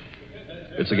right.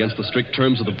 It's against the strict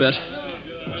terms of the bet.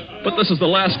 But this is the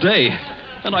last day.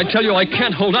 And I tell you, I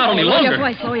can't hold out any longer.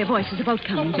 Lower your voice. There's a boat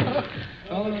coming.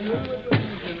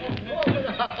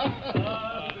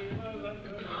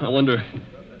 I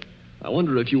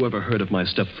wonder if you ever heard of my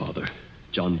stepfather,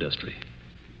 John Destry.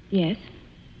 Yes.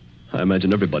 I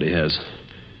imagine everybody has.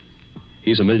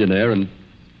 He's a millionaire, and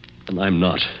I'm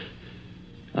not.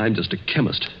 I'm just a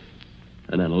chemist,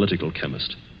 an analytical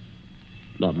chemist.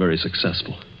 Not very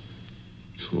successful.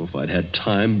 So if I'd had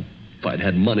time, if I'd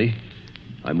had money,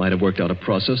 I might have worked out a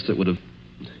process that would have...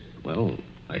 Well,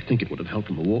 I think it would have helped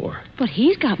in the war. But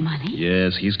he's got money.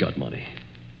 Yes, he's got money.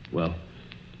 Well,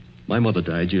 my mother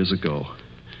died years ago.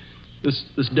 This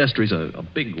Destry's a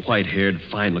big, white-haired,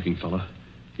 fine-looking fella.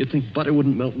 You'd think butter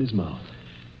wouldn't melt in his mouth.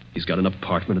 He's got an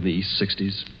apartment in the East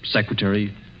 60s,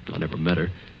 secretary, I never met her,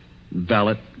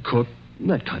 valet, cook,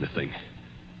 that kind of thing.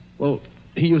 Well,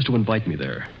 he used to invite me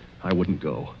there. I wouldn't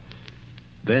go.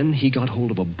 Then he got hold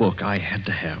of a book I had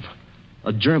to have,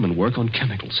 a German work on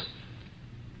chemicals.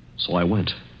 So I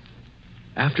went.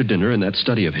 After dinner in that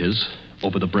study of his,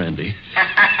 over the brandy...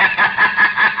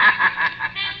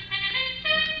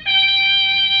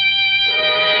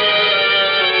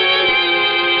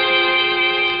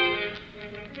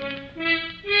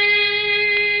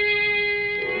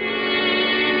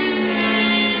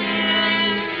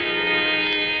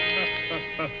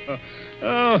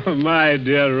 Oh, my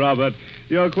dear Robert,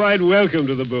 you're quite welcome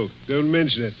to the book. Don't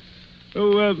mention it.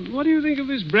 Oh, what do you think of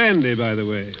this brandy, by the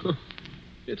way?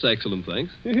 It's excellent,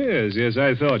 thanks. Yes,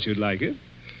 I thought you'd like it.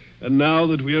 And now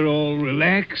that we're all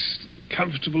relaxed,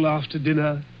 comfortable after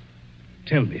dinner,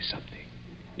 tell me something.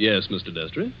 Yes, Mr.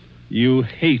 Destry? You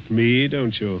hate me,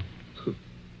 don't you?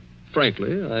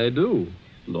 Frankly, I do.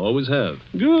 And always have.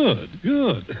 Good.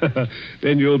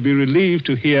 Then you'll be relieved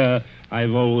to hear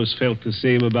I've always felt the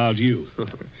same about you.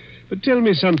 But tell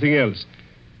me something else.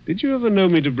 Did you ever know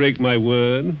me to break my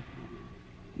word?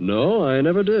 No, I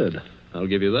never did. I'll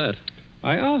give you that.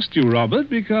 I asked you, Robert,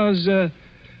 because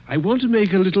I want to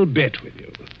make a little bet with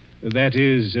you. That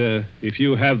is, if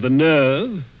you have the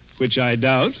nerve, which I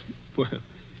doubt. Well,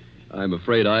 I'm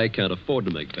afraid I can't afford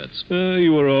to make bets.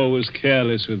 You were always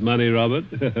careless with money, Robert.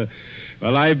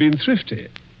 Well, I've been thrifty.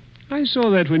 I saw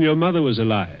that when your mother was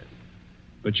alive.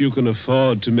 But you can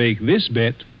afford to make this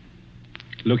bet.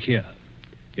 Look here,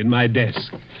 in my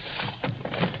desk.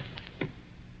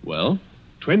 Well?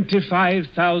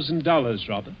 $25,000,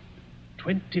 Robert.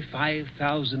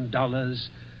 $25,000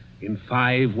 in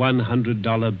 5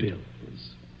 $100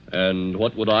 bills. And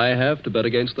what would I have to bet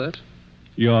against that?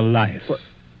 Your life. What?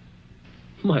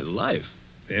 My life?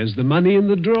 There's the money in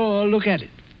the drawer. Look at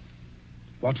it.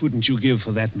 What wouldn't you give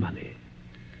for that money?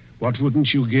 What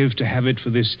wouldn't you give to have it for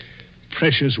this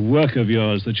precious work of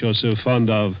yours that you're so fond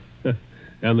of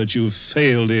and that you've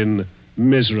failed in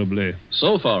miserably?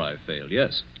 So far I've failed,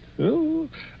 yes. Oh,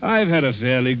 I've had a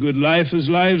fairly good life as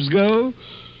lives go.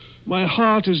 My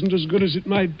heart isn't as good as it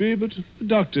might be, but the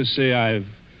doctors say I'll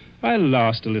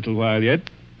last a little while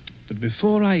yet. But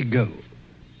before I go,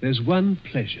 there's one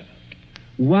pleasure,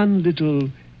 one little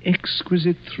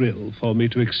exquisite thrill for me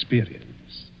to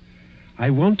experience. I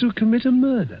want to commit a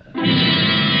murder.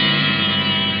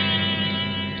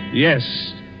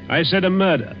 Yes, I said a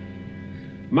murder.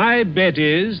 My bet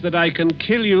is that I can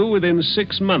kill you within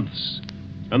 6 months,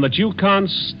 and that you can't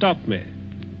stop me.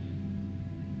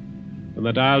 and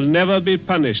that I'll never be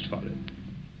punished for it.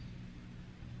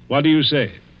 What do you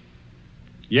say?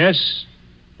 Yes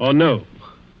or no?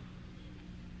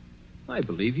 I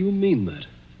believe you mean that.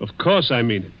 Of course I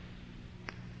mean it.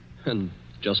 And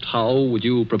just how would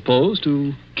you propose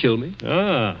to kill me?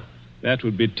 Ah, that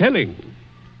would be telling.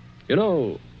 You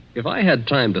know, if I had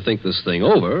time to think this thing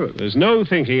over... There's no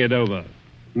thinking it over.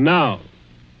 Now.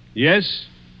 Yes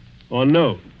or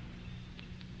no?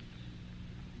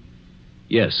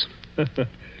 Yes.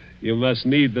 You must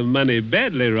need the money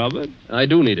badly, Robert. I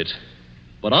do need it.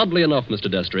 But oddly enough, Mr.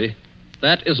 Destry,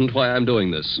 that isn't why I'm doing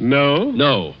this. No?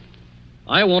 No.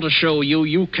 I want to show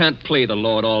you can't play the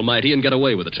Lord Almighty and get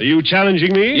away with it. Are you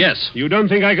challenging me? Yes. You don't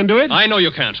think I can do it? I know you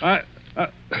can't.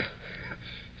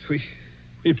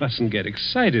 We mustn't get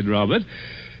excited, Robert.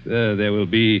 There will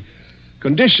be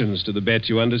conditions to the bet,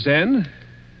 you understand?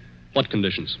 What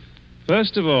conditions?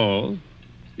 First of all,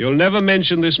 you'll never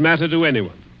mention this matter to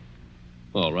anyone.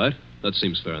 All right. That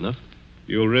seems fair enough.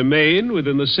 You'll remain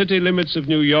within the city limits of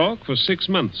New York for 6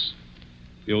 months.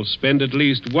 You'll spend at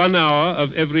least 1 hour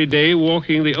of every day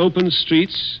walking the open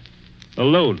streets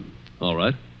alone. All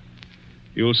right.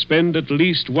 You'll spend at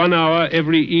least 1 hour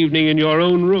every evening in your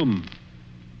own room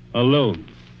alone.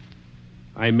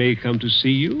 I may come to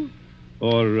see you,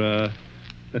 or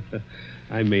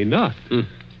I may not.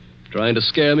 Trying to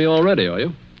scare me already, are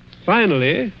you?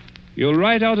 Finally, you'll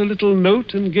write out a little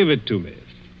note and give it to me.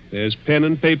 There's pen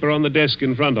and paper on the desk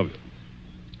in front of you.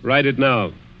 Write it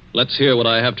now. Let's hear what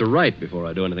I have to write before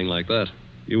I do anything like that.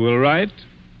 You will write,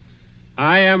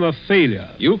 I am a failure.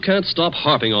 You can't stop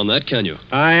harping on that, can you?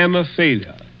 I am a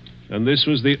failure, and this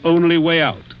was the only way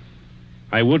out.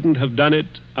 I wouldn't have done it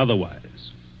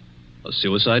otherwise. A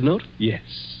suicide note? Yes.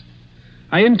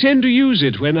 I intend to use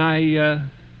it when I,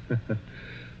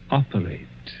 operate.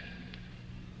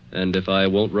 And if I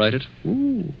won't write it?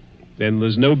 Ooh, then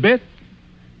there's no bet.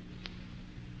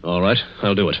 All right,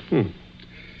 I'll do it.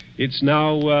 It's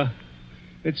now,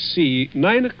 let's see,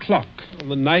 9 o'clock on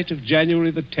the night of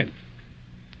January the 10th.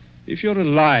 If you're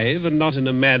alive and not in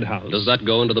a madhouse... Does that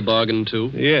go into the bargain, too?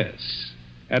 Yes.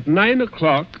 At 9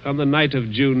 o'clock on the night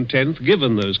of June 10th,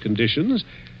 given those conditions,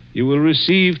 you will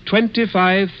receive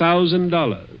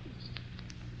 $25,000.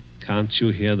 Can't you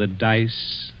hear the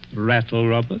dice rattle,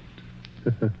 Robert?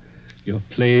 You're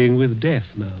playing with death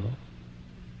now.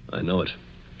 I know it.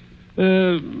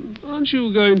 Aren't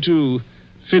you going to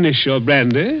finish your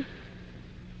brandy?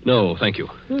 No, thank you.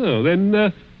 Oh,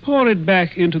 then pour it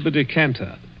back into the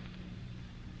decanter.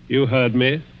 You heard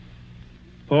me.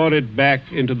 Pour it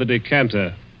back into the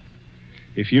decanter.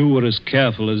 If you were as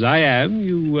careful as I am,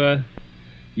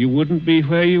 you wouldn't be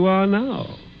where you are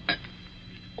now.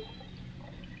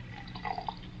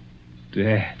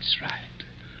 That's right.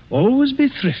 Always be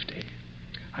thrifty.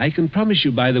 I can promise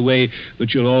you, by the way,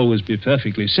 that you'll always be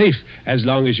perfectly safe as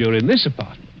long as you're in this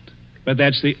apartment. But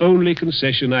that's the only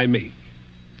concession I make.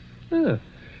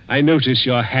 I notice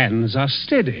your hands are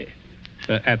steady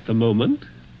at the moment.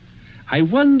 I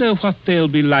wonder what they'll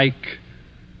be like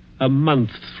a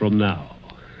month from now.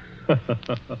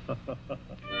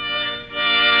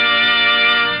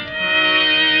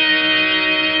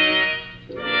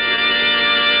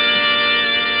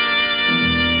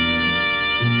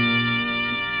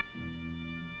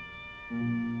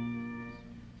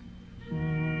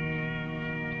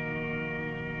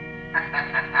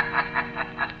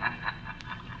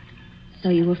 So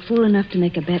you were fool enough to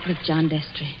make a bet with John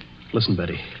Destry. Listen,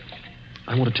 Betty.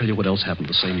 I want to tell you what else happened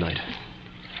the same night.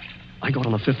 I got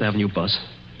on a Fifth Avenue bus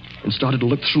and started to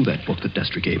look through that book that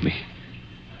Destry gave me.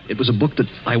 It was a book that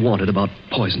I wanted about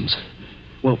poisons.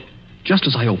 Well, just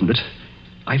as I opened it,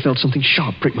 I felt something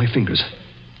sharp prick my fingers.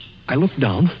 I looked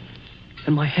down,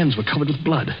 and my hands were covered with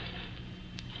blood.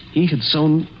 He had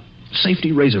sewn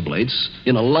safety razor blades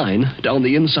in a line down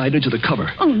the inside edge of the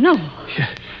cover. Oh, no.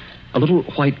 Yeah. A little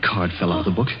white card fell out of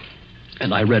the book,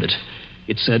 and I read it.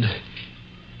 It said,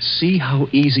 "See how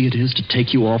easy it is to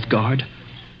take you off guard?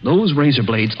 Those razor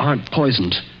blades aren't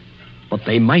poisoned, but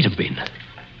they might have been.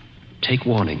 Take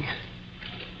warning."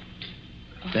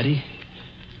 Betty,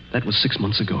 that was 6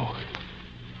 months ago.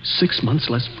 6 months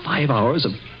less 5 hours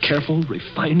of careful,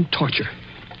 refined torture.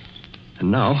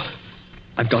 And now,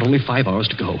 I've got only 5 hours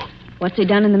to go. What's he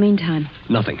done in the meantime?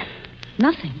 Nothing.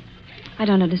 Nothing. I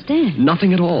don't understand.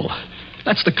 Nothing at all.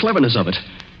 That's the cleverness of it.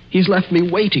 He's left me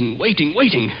waiting.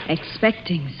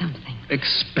 Expecting something.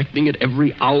 Expecting it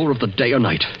every hour of the day or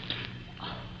night.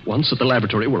 Once at the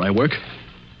laboratory where I work,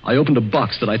 I opened a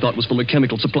box that I thought was from a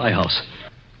chemical supply house.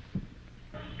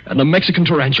 And a Mexican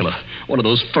tarantula, one of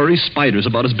those furry spiders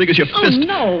about as big as your fist,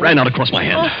 ran out across my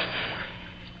hand.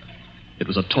 It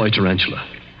was a toy tarantula.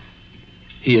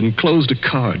 He enclosed a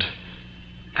card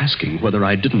asking whether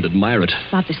I didn't admire it.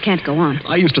 Bob, this can't go on.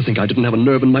 I used to think I didn't have a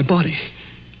nerve in my body.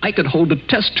 I could hold a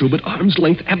test tube at arm's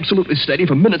length absolutely steady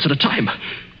for minutes at a time.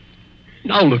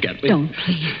 Now look at me. Don't,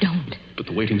 please, don't. But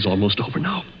the waiting's almost over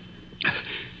now.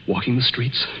 Walking the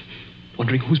streets,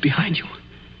 wondering who's behind you.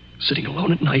 Sitting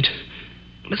alone at night,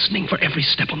 listening for every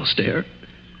step on the stair.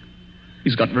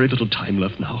 He's got very little time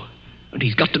left now, and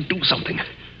he's got to do something.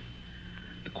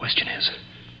 The question is,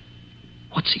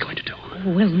 what's he going to do?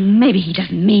 Well, maybe he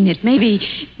doesn't mean it. Maybe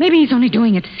he's only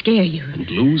doing it to scare you. And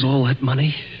lose all that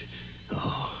money?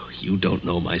 Oh, you don't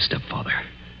know my stepfather.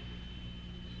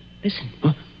 Listen.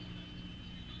 Huh?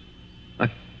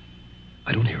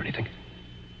 I don't hear anything.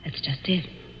 That's just it.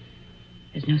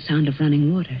 There's no sound of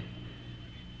running water.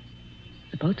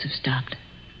 The boats have stopped.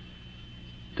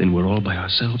 Then we're all by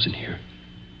ourselves in here.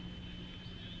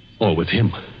 All with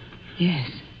him. Yes.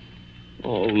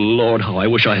 Oh, Lord, how I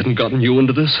wish I hadn't gotten you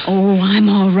into this. Oh, I'm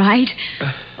all right.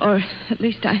 Or at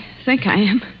least I think I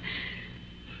am.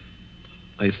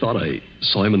 I thought I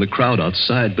saw him in the crowd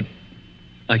outside, but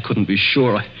I couldn't be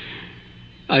sure.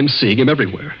 I'm seeing him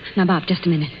everywhere. Now, Bob, just a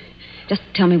minute. Just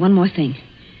tell me one more thing.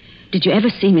 Did you ever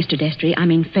see Mr. Destry, I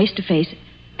mean face to face,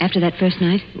 after that first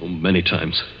night? Oh, many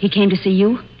times. He came to see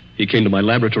you? He came to my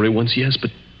laboratory once, yes,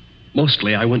 but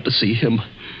mostly I went to see him.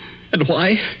 And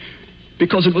why?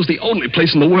 Because it was the only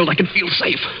place in the world I could feel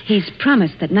safe. He's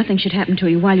promised that nothing should happen to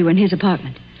you while you were in his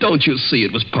apartment. Don't you see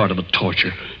it was part of the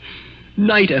torture?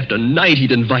 Night after night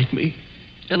he'd invite me,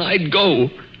 and I'd go,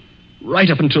 right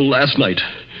up until last night.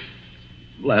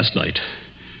 Last night,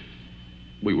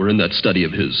 we were in that study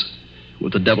of his,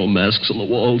 with the devil masks on the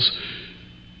walls,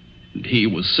 and he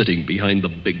was sitting behind the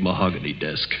big mahogany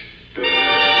desk.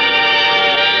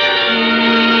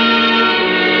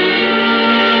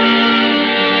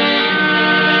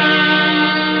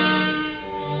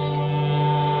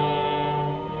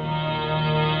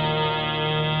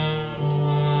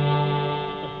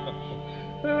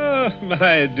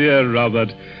 My dear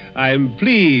Robert, I'm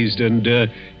pleased and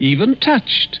even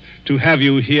touched to have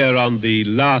you here on the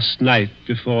last night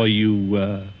before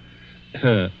you...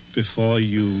 Why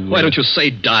don't you say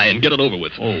die and get it over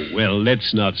with? Oh, well,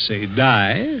 let's not say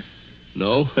die.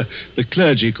 No? The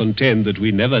clergy contend that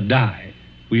we never die.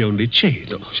 We only change.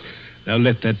 No. Now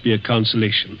let that be a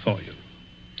consolation for you.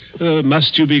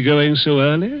 Must you be going so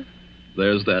early?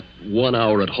 There's that 1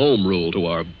 hour at home rule to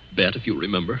our bet, if you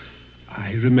remember.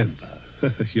 I remember.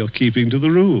 You're keeping to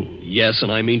the rule. Yes,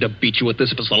 and I mean to beat you at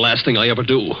this if it's the last thing I ever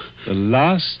do. The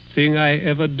last thing I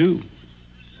ever do.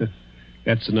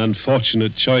 That's an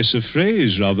unfortunate choice of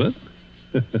phrase, Robert.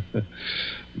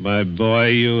 My boy,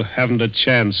 you haven't a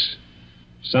chance.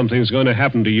 Something's going to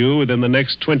happen to you within the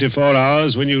next 24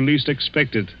 hours when you least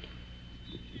expect it.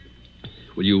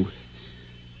 Will you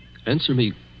answer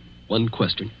me one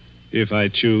question? If I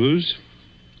choose.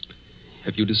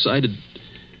 Have you decided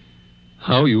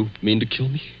how you mean to kill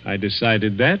me? I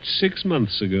decided that 6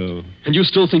 months ago. And you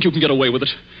still think you can get away with it?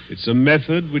 It's a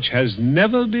method which has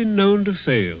never been known to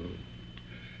fail.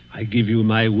 I give you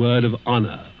my word of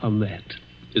honor on that.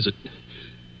 Is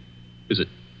it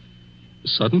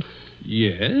sudden?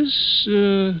 Yes,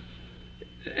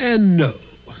 and no.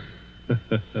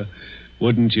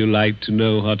 Wouldn't you like to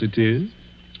know what it is?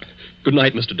 Good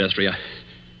night, Mr. Destry.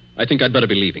 I think I'd better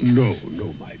be leaving. No,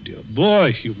 my dear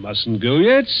boy, you mustn't go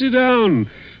yet. Sit down.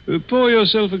 Pour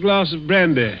yourself a glass of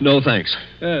brandy. No, thanks.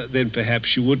 Then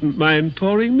perhaps you wouldn't mind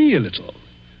pouring me a little.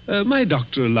 My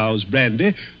doctor allows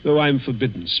brandy, though I'm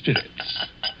forbidden spirits.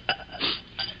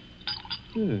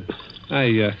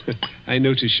 I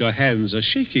notice your hands are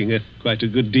shaking quite a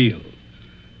good deal.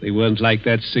 They weren't like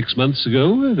that 6 months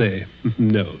ago, were they?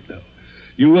 No.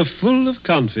 You were full of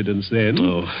confidence then.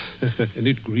 Oh. And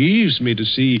it grieves me to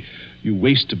see you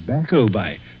waste tobacco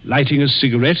by lighting a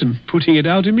cigarette and putting it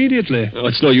out immediately. Oh,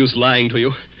 it's no use lying to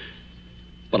you.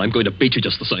 But I'm going to beat you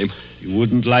just the same. You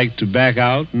wouldn't like to back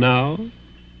out now?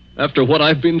 After what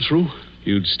I've been through?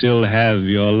 You'd still have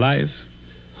your life.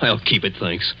 I'll keep it,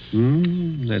 thanks.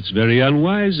 That's very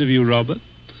unwise of you, Robert.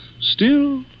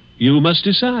 Still, you must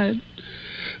decide.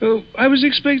 Oh, I was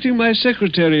expecting my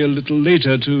secretary a little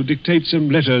later to dictate some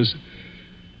letters.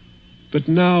 But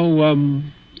now,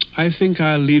 I think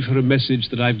I'll leave her a message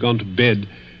that I've gone to bed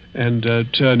and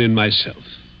turn in myself.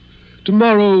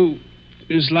 Tomorrow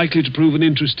is likely to prove an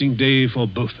interesting day for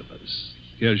both of us.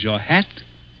 Here's your hat,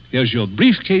 here's your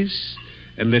briefcase,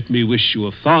 and let me wish you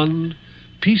a fond,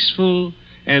 peaceful,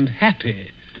 and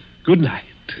happy good night.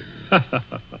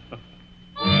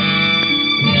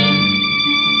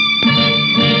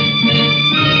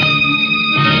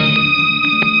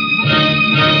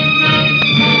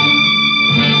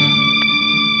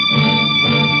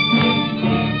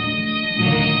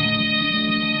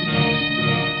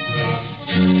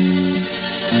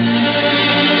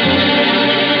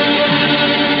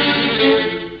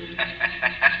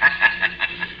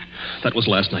 That was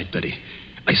last night, Betty.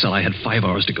 I said I had 5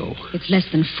 hours to go. It's less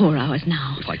than 4 hours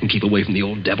now. If I can keep away from the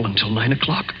old devil until 9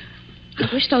 o'clock.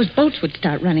 I wish those boats would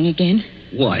start running again.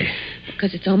 Why?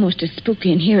 Because it's almost as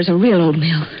spooky in here as a real old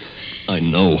mill. I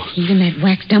know. Even that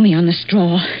wax dummy on the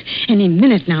straw. Any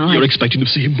minute now. You're expecting to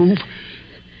see him move?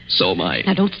 So am I.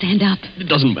 Now, don't stand up. It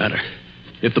doesn't matter.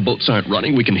 If the boats aren't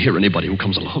running, we can hear anybody who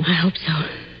comes along. I hope so.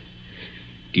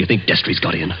 Do you think Destry's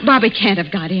got in? Bobby can't have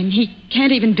got in. He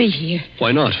can't even be here.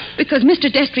 Why not? Because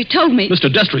Mr. Destry told me... Mr.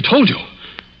 Destry told you?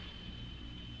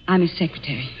 I'm his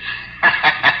secretary.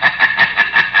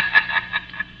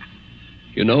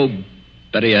 You know,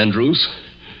 Betty Andrews,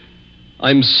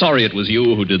 I'm sorry it was you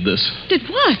who did this. Did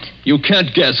what? You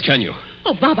can't guess, can you?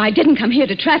 Oh, Bob, I didn't come here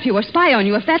to trap you or spy on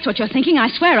you. If that's what you're thinking, I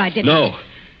swear I didn't. No.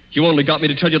 You only got me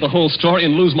to tell you the whole story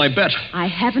and lose my bet. I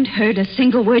haven't heard a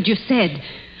single word you said.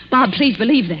 Bob, please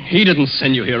believe that. He didn't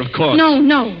send you here, of course. No.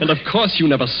 And of course you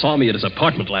never saw me at his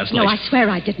apartment last night. No, I swear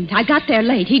I didn't. I got there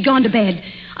late. He'd gone to bed.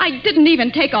 I didn't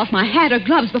even take off my hat or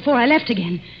gloves before I left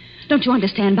again. Don't you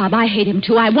understand, Bob? I hate him,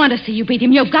 too. I want to see you beat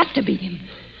him. You've got to beat him.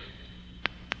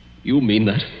 You mean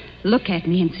that? Look at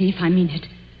me and see if I mean it.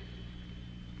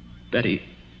 Betty,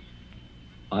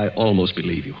 I almost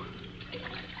believe you.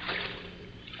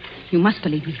 You must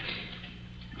believe me.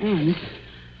 And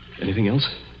Anything else?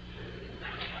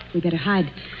 we better hide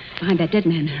behind that dead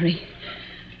man. Hurry.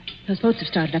 Those boats have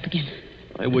started up again.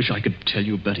 I wish I could tell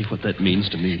you, Betty, what that means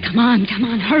to me. Come on,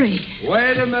 hurry.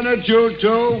 Wait a minute, you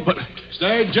two. What?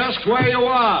 Stay just where you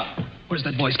are. Where's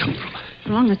that voice coming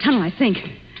from? Along the tunnel, I think.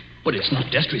 But it's not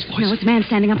Destry's voice. No, it's a man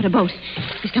standing up in a boat.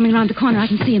 He's coming around the corner. I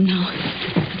can see him now.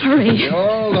 Hurry. The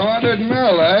old haunted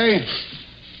mill, eh?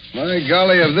 My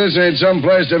golly, if this ain't some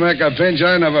place to make a pinch,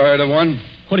 I never heard of one.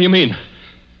 What do you mean?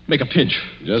 Make a pinch?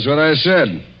 Just what I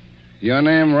said. Your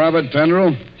name Robert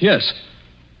Pendrell? Yes.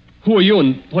 Who are you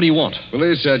and what do you want?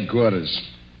 Police headquarters.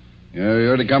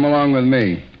 You're to come along with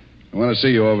me. I want to see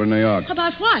you over in New York.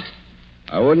 About what?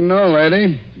 I wouldn't know,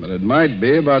 lady, but it might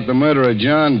be about the murder of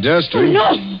John Destry.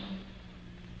 Oh, no!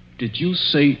 Did you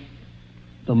say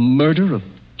the murder of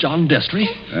John Destry?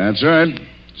 That's right.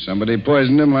 Somebody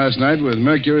poisoned him last night with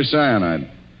mercury cyanide.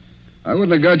 I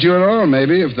wouldn't have got you at all,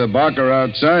 maybe, if the barker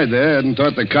outside there hadn't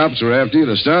thought the cops were after you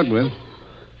to start with.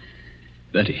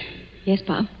 Betty, Yes,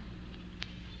 Bob?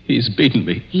 he's beaten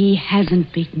me. He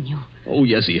hasn't beaten you. Oh,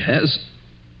 yes, he has.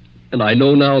 And I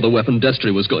know now the weapon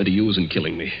Destry was going to use in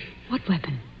killing me. What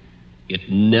weapon? It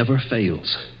never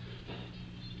fails.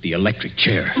 The electric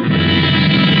chair.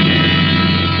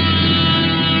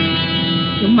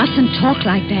 You mustn't talk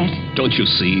like that. Don't you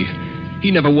see? He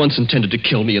never once intended to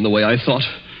kill me in the way I thought.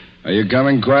 Are you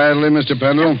coming quietly, Mr.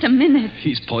 Pendrell? Just a minute.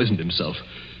 He's poisoned himself.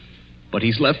 But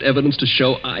he's left evidence to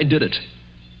show I did it.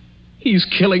 He's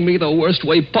killing me the worst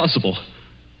way possible.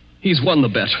 He's won the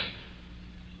bet.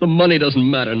 The money doesn't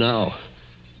matter now.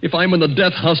 If I'm in the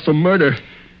death house for murder,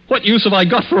 what use have I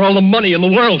got for all the money in the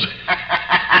world?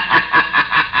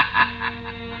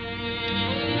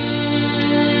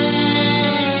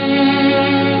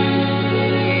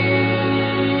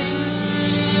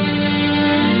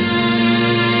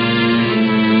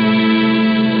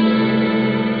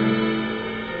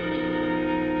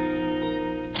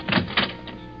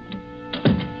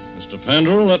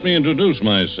 Pendrell, let me introduce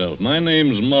myself. My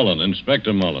name's Mullen,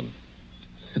 Inspector Mullen.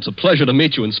 It's a pleasure to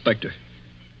meet you, Inspector.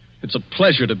 It's a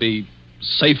pleasure to be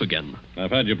safe again.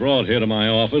 I've had you brought here to my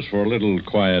office for a little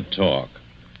quiet talk.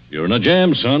 You're in a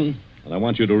jam, son, and I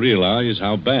want you to realize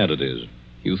how bad it is.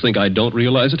 You think I don't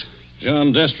realize it?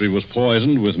 John Destry was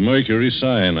poisoned with mercury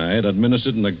cyanide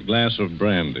administered in a glass of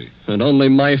brandy. And only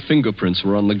my fingerprints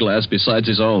were on the glass besides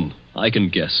his own. I can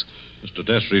guess. Mr.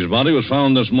 Destry's body was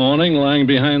found this morning lying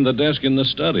behind the desk in the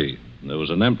study. There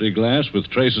was an empty glass with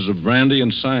traces of brandy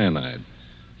and cyanide.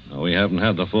 Now, we haven't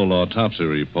had the full autopsy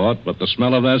report, but the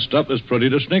smell of that stuff is pretty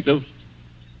distinctive.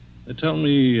 They tell me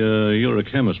you're a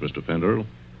chemist, Mr. Pendrell.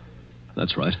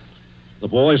 That's right. The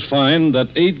boys find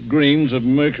that 8 grains of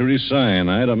mercury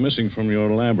cyanide are missing from your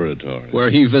laboratory.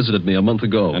 Where he visited me a month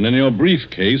ago. And in your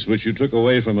briefcase, which you took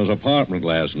away from his apartment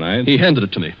last night... He handed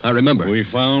it to me. I remember. We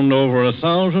found over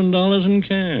 $1,000 in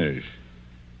cash.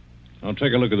 Now,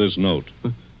 take a look at this note.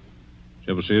 Did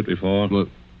you ever see it before? Well,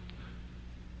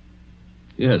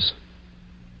 yes.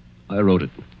 I wrote it.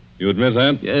 You admit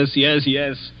that? Yes.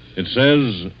 It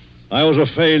says... I was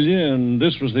a failure, and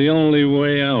this was the only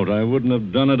way out. I wouldn't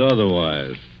have done it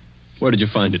otherwise. Where did you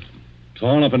find it?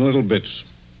 Torn up in little bits.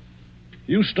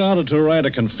 You started to write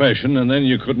a confession, and then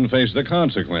you couldn't face the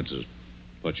consequences.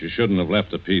 But you shouldn't have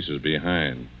left the pieces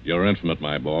behind. You're intimate,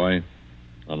 my boy.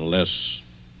 Unless...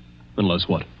 Unless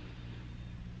what?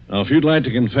 Now, if you'd like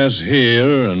to confess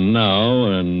here and now,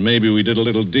 and maybe we did a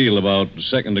little deal about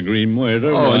second-degree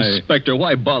murder... Oh, Inspector,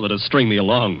 why bother to string me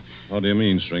along? What do you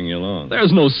mean, string you along?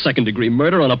 There's no second-degree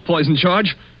murder on a poison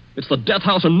charge. It's the death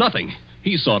house or nothing.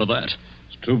 He saw to that.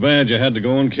 It's too bad you had to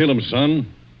go and kill him, son.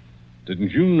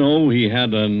 Didn't you know he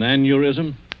had an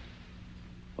aneurysm?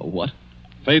 A what?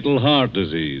 Fatal heart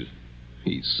disease.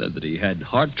 He said that he had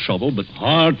heart trouble, but...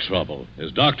 Heart trouble?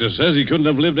 His doctor says he couldn't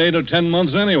have lived 8 or 10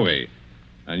 months anyway.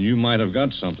 And you might have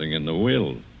got something in the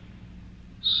will.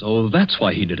 So that's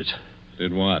why he did it.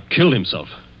 Did what? Killed himself.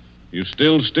 You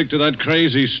still stick to that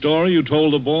crazy story you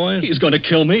told the boy? He's going to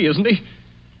kill me, isn't he?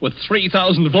 With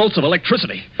 3,000 volts of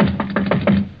electricity.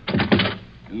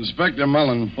 Inspector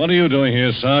Mullen. What are you doing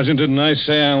here, Sergeant? Didn't I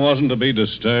say I wasn't to be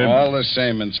disturbed? All the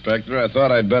same, Inspector, I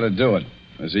thought I'd better do it.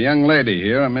 There's a young lady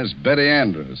here, a Miss Betty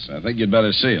Andrews. I think you'd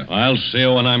better see her. I'll see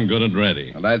her when I'm good and ready.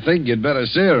 And I think you'd better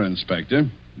see her, Inspector.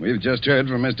 We've just heard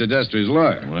from Mr. Destry's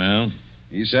lawyer. Well?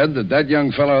 He said that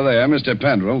young fellow there, Mr.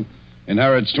 Pendrell,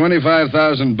 inherits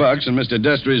 $25,000 in Mr.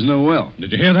 Destry's new will.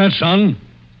 Did you hear that, son?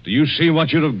 Do you see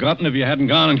what you'd have gotten if you hadn't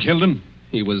gone and killed him?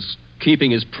 He was keeping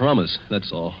his promise,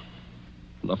 that's all.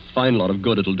 And a fine lot of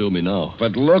good it'll do me now.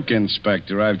 But look,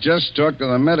 Inspector, I've just talked to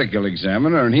the medical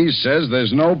examiner, and he says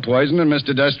there's no poison in Mr.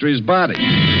 Destry's body.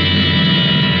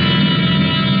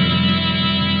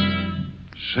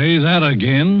 Say that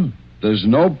again? There's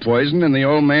no poison in the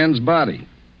old man's body.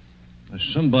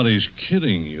 Somebody's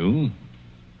kidding you.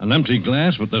 An empty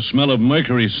glass with the smell of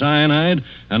mercury cyanide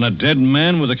and a dead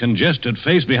man with a congested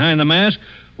face behind the mask?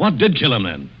 What did kill him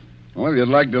then? Well, if you'd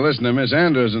like to listen to Miss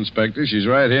Andrews, Inspector, she's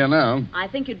right here now. I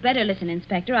think you'd better listen,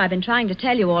 Inspector. I've been trying to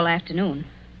tell you all afternoon.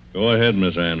 Go ahead,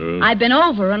 Miss Andrews. I've been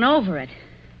over and over it.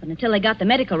 But until they got the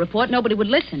medical report, nobody would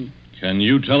listen. Can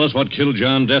you tell us what killed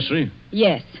John Destry?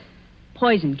 Yes.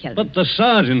 Poison killed him. But the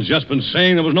sergeant's just been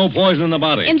saying there was no poison in the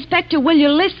body. Inspector, will you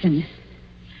listen?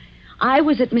 I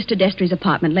was at Mr. Destry's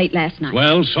apartment late last night.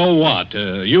 Well, so what?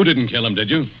 You didn't kill him, did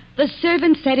you? The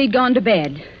servant said he'd gone to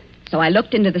bed. So I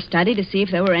looked into the study to see if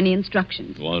there were any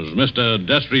instructions. Was Mr.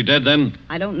 Destry dead then?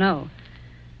 I don't know.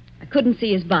 I couldn't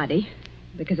see his body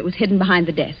because it was hidden behind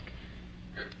the desk.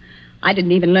 I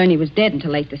didn't even learn he was dead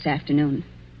until late this afternoon.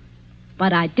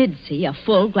 But I did see a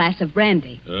full glass of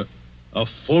brandy. A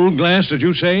full glass, did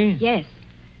you say? Yes.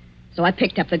 So I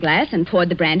picked up the glass and poured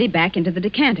the brandy back into the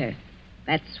decanter.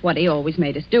 That's what he always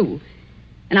made us do.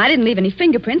 And I didn't leave any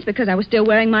fingerprints because I was still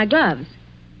wearing my gloves.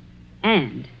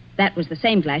 And that was the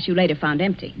same glass you later found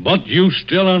empty. But you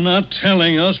still are not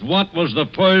telling us what was the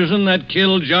poison that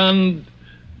killed John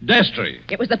Destry.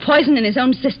 It was the poison in his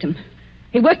own system.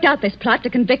 He worked out this plot to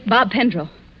convict Bob Pendrell.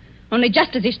 Only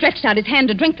just as he stretched out his hand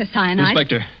to drink the cyanide...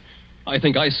 Inspector, I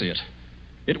think I see it.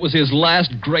 It was his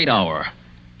last great hour.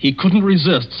 He couldn't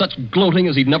resist such gloating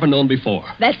as he'd never known before.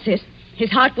 That's it.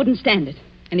 His heart wouldn't stand it,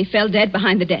 and he fell dead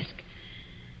behind the desk.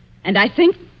 And I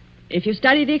think, if you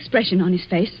study the expression on his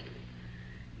face,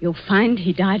 you'll find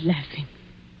he died laughing.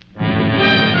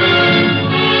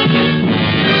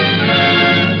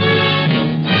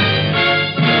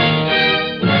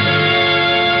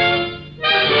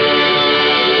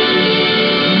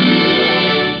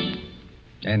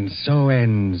 And so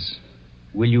ends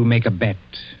Will You Make a Bet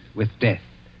with Death?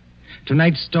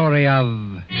 Tonight's story of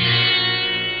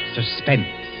suspense.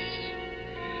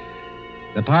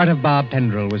 The part of Bob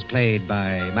Pendrell was played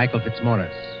by Michael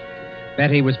Fitzmaurice.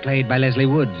 Betty was played by Leslie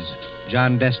Woods.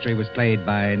 John Destry was played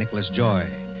by Nicholas Joy.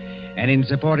 And in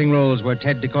supporting roles were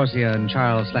Ted DeCorsia and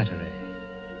Charles Slattery.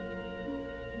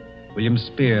 William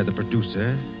Spear, the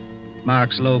producer.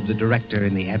 Mark Slobe, the director,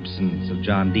 in the absence of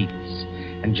John Dietz.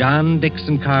 And John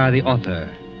Dixon Carr, the author,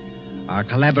 are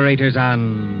collaborators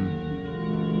on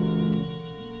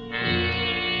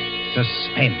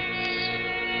Suspense.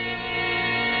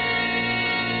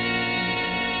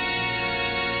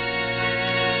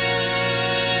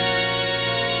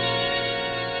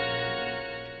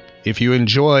 If you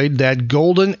enjoyed that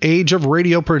golden age of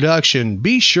radio production,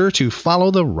 be sure to follow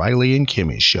the Riley and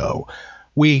Kimmy Show.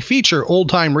 We feature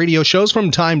old-time radio shows from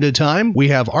time to time. We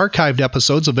have archived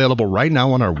episodes available right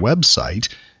now on our website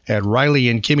at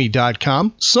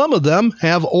rileyandkimmy.com. Some of them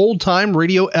have old-time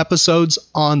radio episodes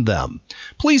on them.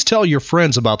 Please tell your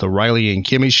friends about the Riley and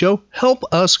Kimmy Show. Help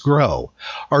us grow.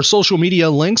 Our social media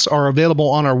links are available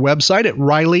on our website at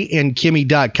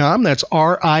rileyandkimmy.com. That's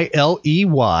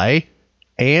R-I-L-E-Y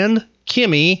and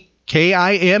Kimmy,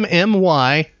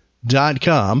 KIMMY.com.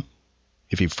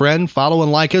 If you friend, follow,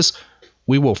 and like us,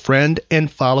 we will friend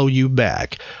and follow you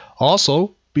back.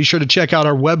 Also, be sure to check out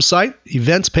our website,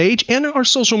 events page, and our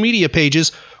social media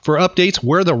pages for updates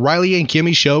where the Riley and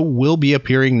Kimmy Show will be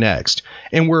appearing next.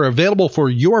 And we're available for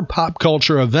your pop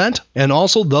culture event and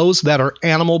also those that are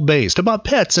animal-based, about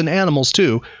pets and animals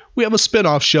too. We have a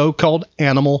spin-off show called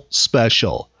Animal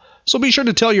Special. So be sure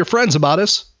to tell your friends about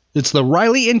us. It's the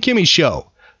Riley and Kimmy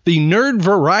Show, the nerd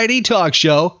variety talk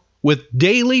show with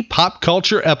daily pop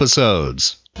culture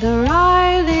episodes. The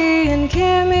Riley and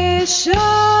Kimmy Show.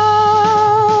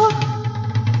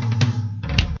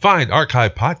 Find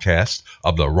archive podcasts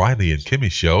of The Riley and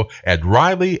Kimmy Show at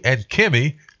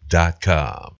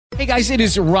RileyandKimmy.com. Hey guys, it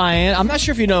is Ryan. I'm not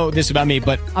sure if you know this about me,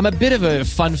 but I'm a bit of a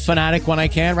fun fanatic when I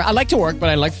can. I like to work, but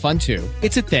I like fun too.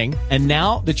 It's a thing. And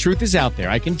now the truth is out there.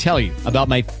 I can tell you about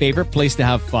my favorite place to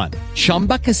have fun.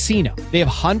 Chumba Casino. They have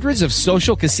hundreds of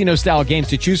social casino style games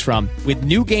to choose from with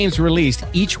new games released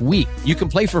each week. You can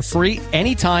play for free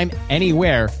anytime,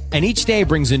 anywhere. And each day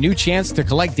brings a new chance to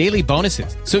collect daily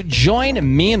bonuses. So join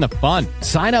me in the fun.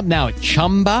 Sign up now at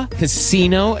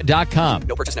ChumbaCasino.com.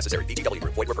 No purchase necessary. VGW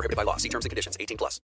Group. Void where prohibited by law. See terms and conditions. 18+.